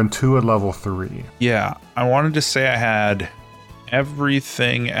 4 and 2 at level 3. Yeah, I wanted to say I had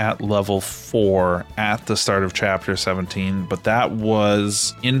everything at level 4 at the start of Chapter 17, but that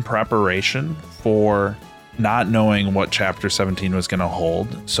was in preparation for not knowing what Chapter 17 was going to hold.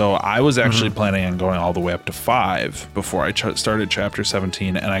 So I was actually planning on going all the way up to 5 before I started Chapter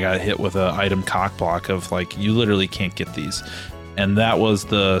 17, and I got hit with an item cock block of like, you literally can't get these. And that was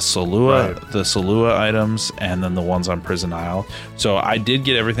the Salua items, and then the ones on Prison Isle. So I did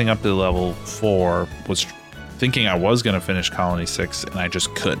get everything up to level 4, was thinking I was going to finish Colony 6, and I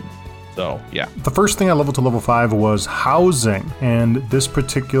just couldn't. So, yeah. The first thing I leveled to level 5 was housing, and this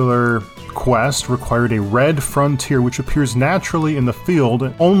particular quest required a red frontier, which appears naturally in the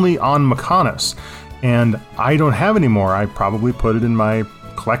field only on Mechonis. And I don't have any more. I probably put it in my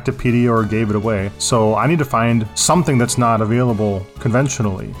Collectopedia or gave it away. So I need to find something that's not available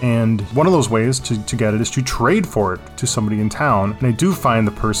conventionally. And one of those ways to get it is to trade for it to somebody in town. And I do find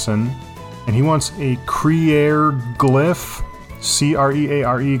the person, and he wants a Creare glyph,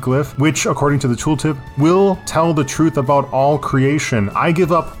 Creare glyph, which, according to the tooltip, will tell the truth about all creation. I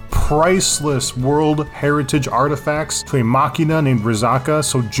give up priceless World Heritage artifacts to a machina named Rizaka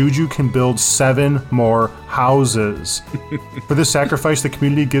so Juju can build 7 more houses. For this sacrifice, the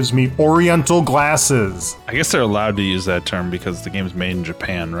community gives me Oriental glasses. I guess they're allowed to use that term because the game's made in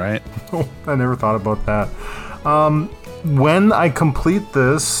Japan, right? Oh, I never thought about that. When I complete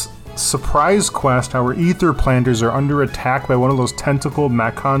this surprise quest, our ether planters are under attack by one of those tentacled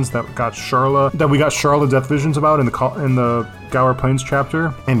Mechons that we got Sharla Death Visions about in the Gower Plains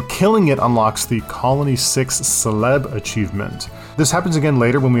chapter, and killing it unlocks the Colony 6 Celeb achievement. This happens again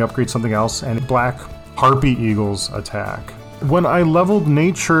later when we upgrade something else and black Harpy Eagles attack. When I leveled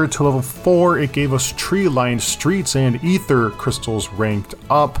nature to level 4, it gave us tree-lined streets and ether crystals ranked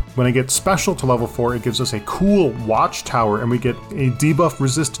up. When I get special to level 4, it gives us a cool watchtower, and we get a debuff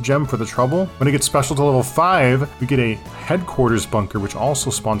resist gem for the trouble. When I get special to level 5, we get a headquarters bunker, which also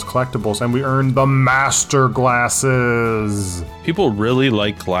spawns collectibles, and we earn the master glasses. People really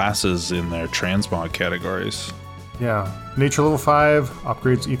like glasses in their transmog categories. Yeah. Nature level 5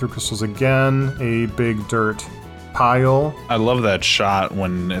 upgrades ether crystals again, a big dirt pile. I love that shot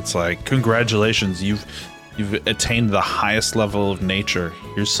when it's like, congratulations, you've attained the highest level of nature.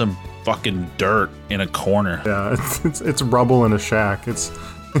 Here's some fucking dirt in a corner. Yeah, it's rubble in a shack. It's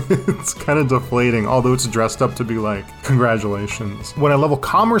kind of deflating, although it's dressed up to be like, congratulations. When I level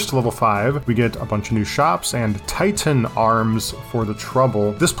commerce to level 5, we get a bunch of new shops and Titan arms for the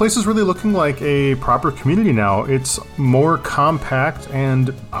trouble. This place is really looking like a proper community now. It's more compact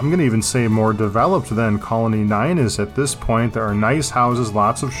and I'm going to even say more developed than Colony 9 is at this point. There are nice houses,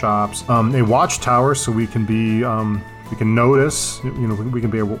 lots of shops, a watchtower so we can be... we can notice, we can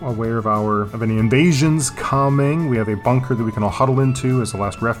be aware of any invasions coming. We have a bunker that we can all huddle into as a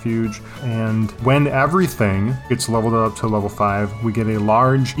last refuge. And when everything gets leveled up to level 5, we get a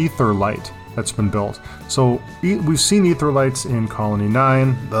large ether light that's been built. So we've seen ether lights in Colony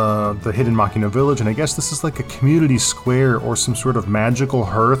 9, the hidden Machina village, and I guess this is like a community square or some sort of magical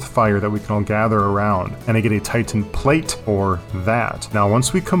hearth fire that we can all gather around. And I get a Titan plate for that. Now,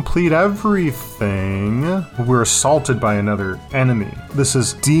 once we complete everything, we're assaulted by another enemy. This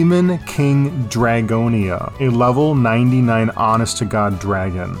is Demon King Dragonia, a level 99 honest to God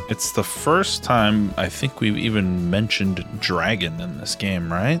dragon. It's the first time I think we've even mentioned dragon in this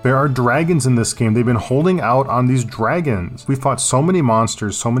game, right? There are dragons in this game. They've been holding out on these dragons. We fought so many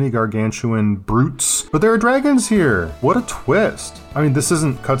monsters, so many gargantuan brutes, but there are dragons here. What a twist. I mean, this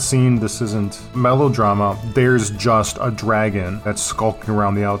isn't cutscene, this isn't melodrama. There's just a dragon that's skulking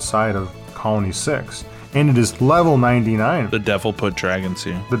around the outside of Colony 6. And it is level 99. The devil put dragons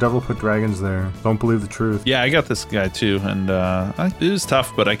here. The devil put dragons there. Don't believe the truth. Yeah, I got this guy too, and it was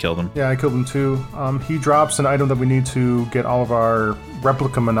tough, but I killed him. Yeah, I killed him too. He drops an item that we need to get all of our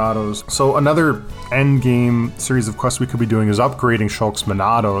replica Monados. So another end game series of quests we could be doing is upgrading Shulk's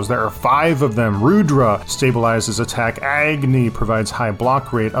Monados. There are 5 of them. Rudra stabilizes attack. Agni provides high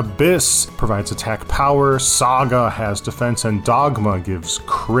block rate. Abyss provides attack power. Saga has defense, and Dogma gives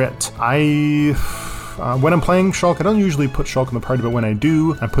crit. When I'm playing Shulk, I don't usually put Shulk in the party, but when I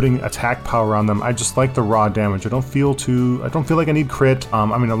do, I'm putting attack power on them. I just like the raw damage. I don't feel like I need crit.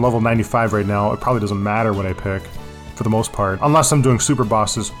 I'm level 95 right now. It probably doesn't matter what I pick for the most part, unless I'm doing super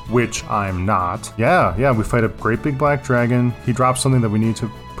bosses, which I'm not. Yeah, we fight a great big black dragon. He drops something that we need to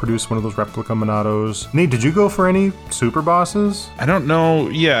produce one of those replica Monados. Nate, did you go for any super bosses? I don't know.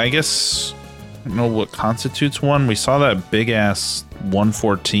 Yeah, I guess I don't know what constitutes one. We saw that big ass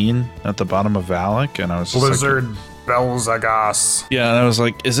 114 at the bottom of Valak, and I was just Blizzard Belzagas. yeah, and I was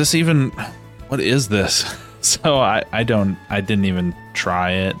like, is this even, what is this? So I didn't even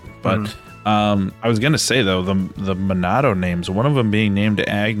try it, but I was gonna say though, the Monado names, one of them being named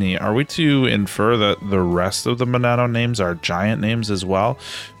Agni, are we to infer that the rest of the Monado names are giant names as well?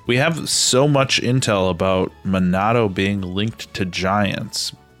 We have so much intel about Monado being linked to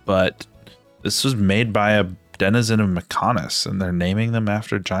giants, but this was made by a denizen of Mechonis, and they're naming them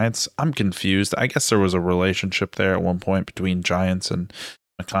after giants. I'm confused. I guess there was a relationship there at one point between giants and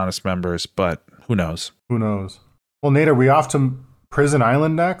Mechonis members, but who knows? Who knows? Well, Nate, are we off to Prison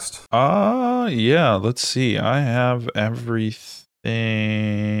Island next? Yeah, let's see. I have everything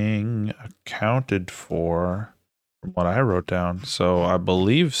accounted for from what I wrote down, so I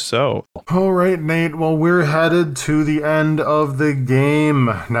believe so. All right, Nate. Well, we're headed to the end of the game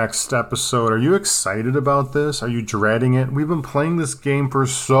next episode. Are you excited about this? Are you dreading it? We've been playing this game for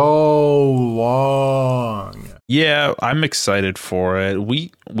so long. Yeah, I'm excited for it.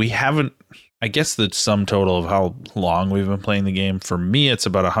 We haven't, I guess the sum total of how long we've been playing the game, for me, it's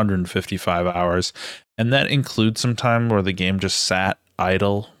about 155 hours. And that includes some time where the game just sat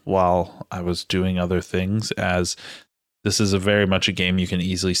idle while I was doing other things, as this is a very much a game you can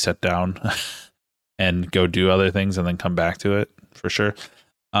easily set down and go do other things and then come back to it, for sure.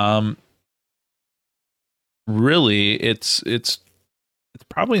 Really, it's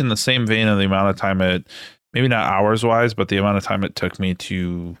probably in the same vein of the amount of time it, maybe not hours wise, but the amount of time it took me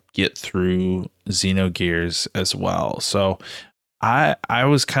to get through Xenogears as well. So I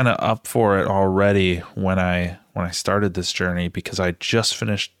was kind of up for it already when I started this journey, because I just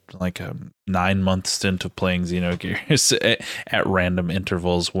finished like a 9-month stint of playing Xenogears at random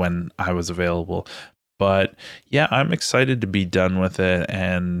intervals when I was available. But yeah, I'm excited to be done with it,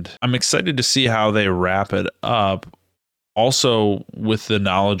 and I'm excited to see how they wrap it up. Also, with the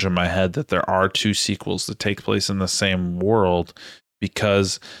knowledge in my head that there are 2 sequels that take place in the same world,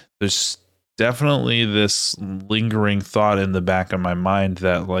 because there's definitely this lingering thought in the back of my mind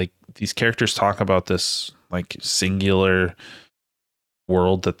that like these characters talk about this like singular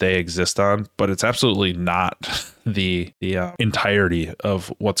world that they exist on, but it's absolutely not the entirety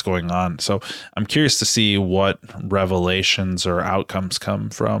of what's going on. So I'm curious to see what revelations or outcomes come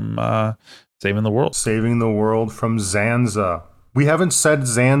from saving the world. Saving the world from Zanza. We haven't said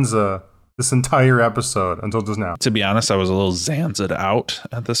Zanza this entire episode until just now. To be honest, I was a little Zanza'd out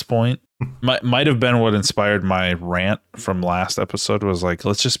at this point. Might have been what inspired my rant from last episode, was like,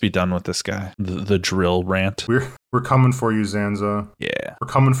 let's just be done with this guy. The drill rant. We're coming for you, Zanza. Yeah. We're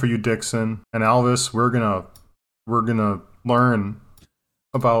coming for you, Dixon. And Alvis, we're gonna learn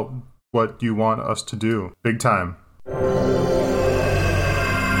about what you want us to do. Big time.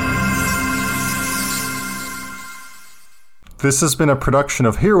 This has been a production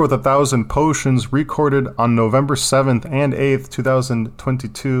of Hero with 1,000 Potions, recorded on November 7th and 8th,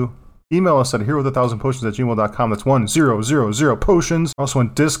 2022. Email us at herowith1000potions@gmail.com. That's 1000 potions. Also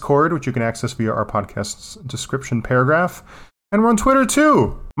on Discord, which you can access via our podcast's description paragraph. And we're on Twitter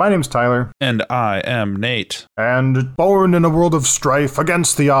too. My name's Tyler. And I am Nate. And born in a world of strife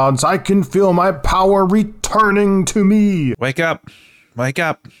against the odds, I can feel my power returning to me. Wake up. Wake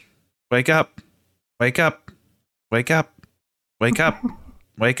up. Wake up. Wake up. Wake up. Wake up.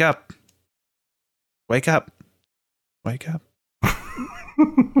 Wake up. Wake up. Wake up.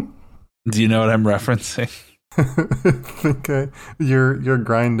 Do you know what I'm referencing? Okay. Your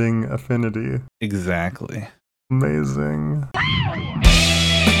grinding affinity. Exactly. Amazing.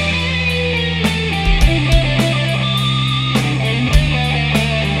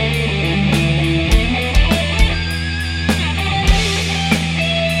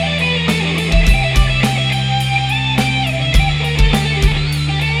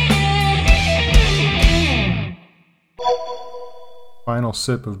 Final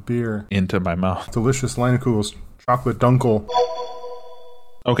sip of beer. Into my mouth. Delicious Leinenkugel's chocolate dunkel.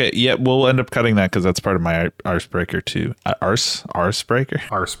 Okay, yeah, we'll end up cutting that because that's part of my Arsebreaker too. Arsebreaker?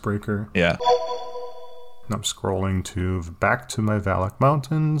 Arsebreaker. Yeah. And I'm scrolling back to my Valak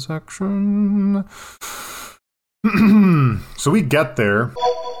Mountain section. So we get there.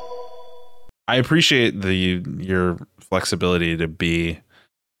 I appreciate your flexibility to be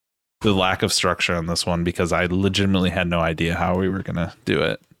the lack of structure on this one, because I legitimately had no idea how we were going to do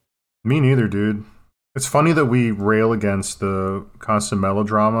it. Me neither, dude. It's funny that we rail against the constant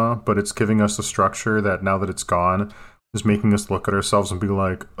melodrama, but it's giving us the structure that now that it's gone is making us look at ourselves and be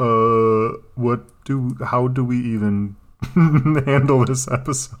like, how do we even handle this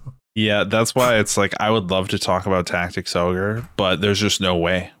episode? Yeah, that's why it's like I would love to talk about Tactics Ogre, but there's just no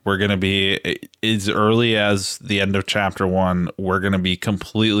way. We're going to be as early as the end of chapter 1, we're going to be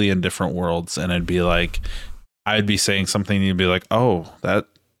completely in different worlds, and it'd be like I'd be saying something and you'd be like, "Oh, that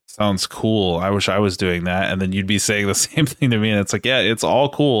sounds cool. I wish I was doing that." And then you'd be saying the same thing to me, and it's like, "Yeah, it's all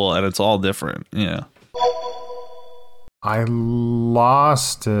cool and it's all different." Yeah. I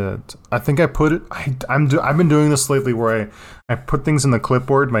lost it. I think I put it. I've been doing this lately where I put things in the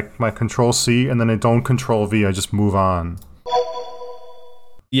clipboard, my Control C, and then I don't Control V. I just move on.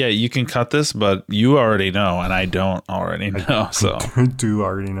 Yeah, you can cut this, but you already know, and I don't already know. So I do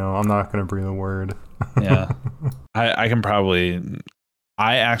already know. I'm not going to breathe a word. Yeah, I can probably.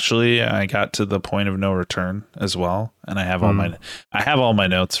 I got to the point of no return as well, and I have all my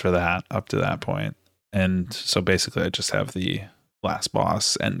notes for that up to that point. And so basically I just have the last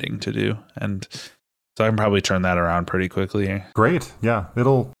boss ending to do. And so I can probably turn that around pretty quickly. Great. Yeah,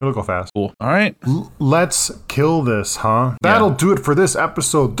 it'll go fast. Cool. All right. Let's kill this, huh? That'll do it for this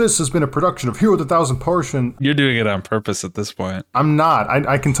episode. This has been a production of Hero with 1,000 Portion. You're doing it on purpose at this point. I'm not.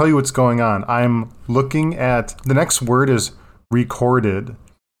 I can tell you what's going on. I'm looking at, the next word is recorded.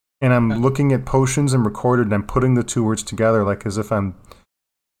 And I'm looking at potions and recorded, and I'm putting the two words together like as if I'm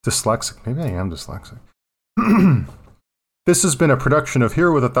dyslexic. Maybe I am dyslexic. This has been a production of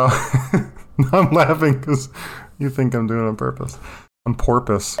Hero with 1,000. I'm laughing because you think I'm doing it on purpose. On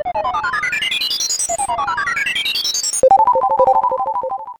porpoise.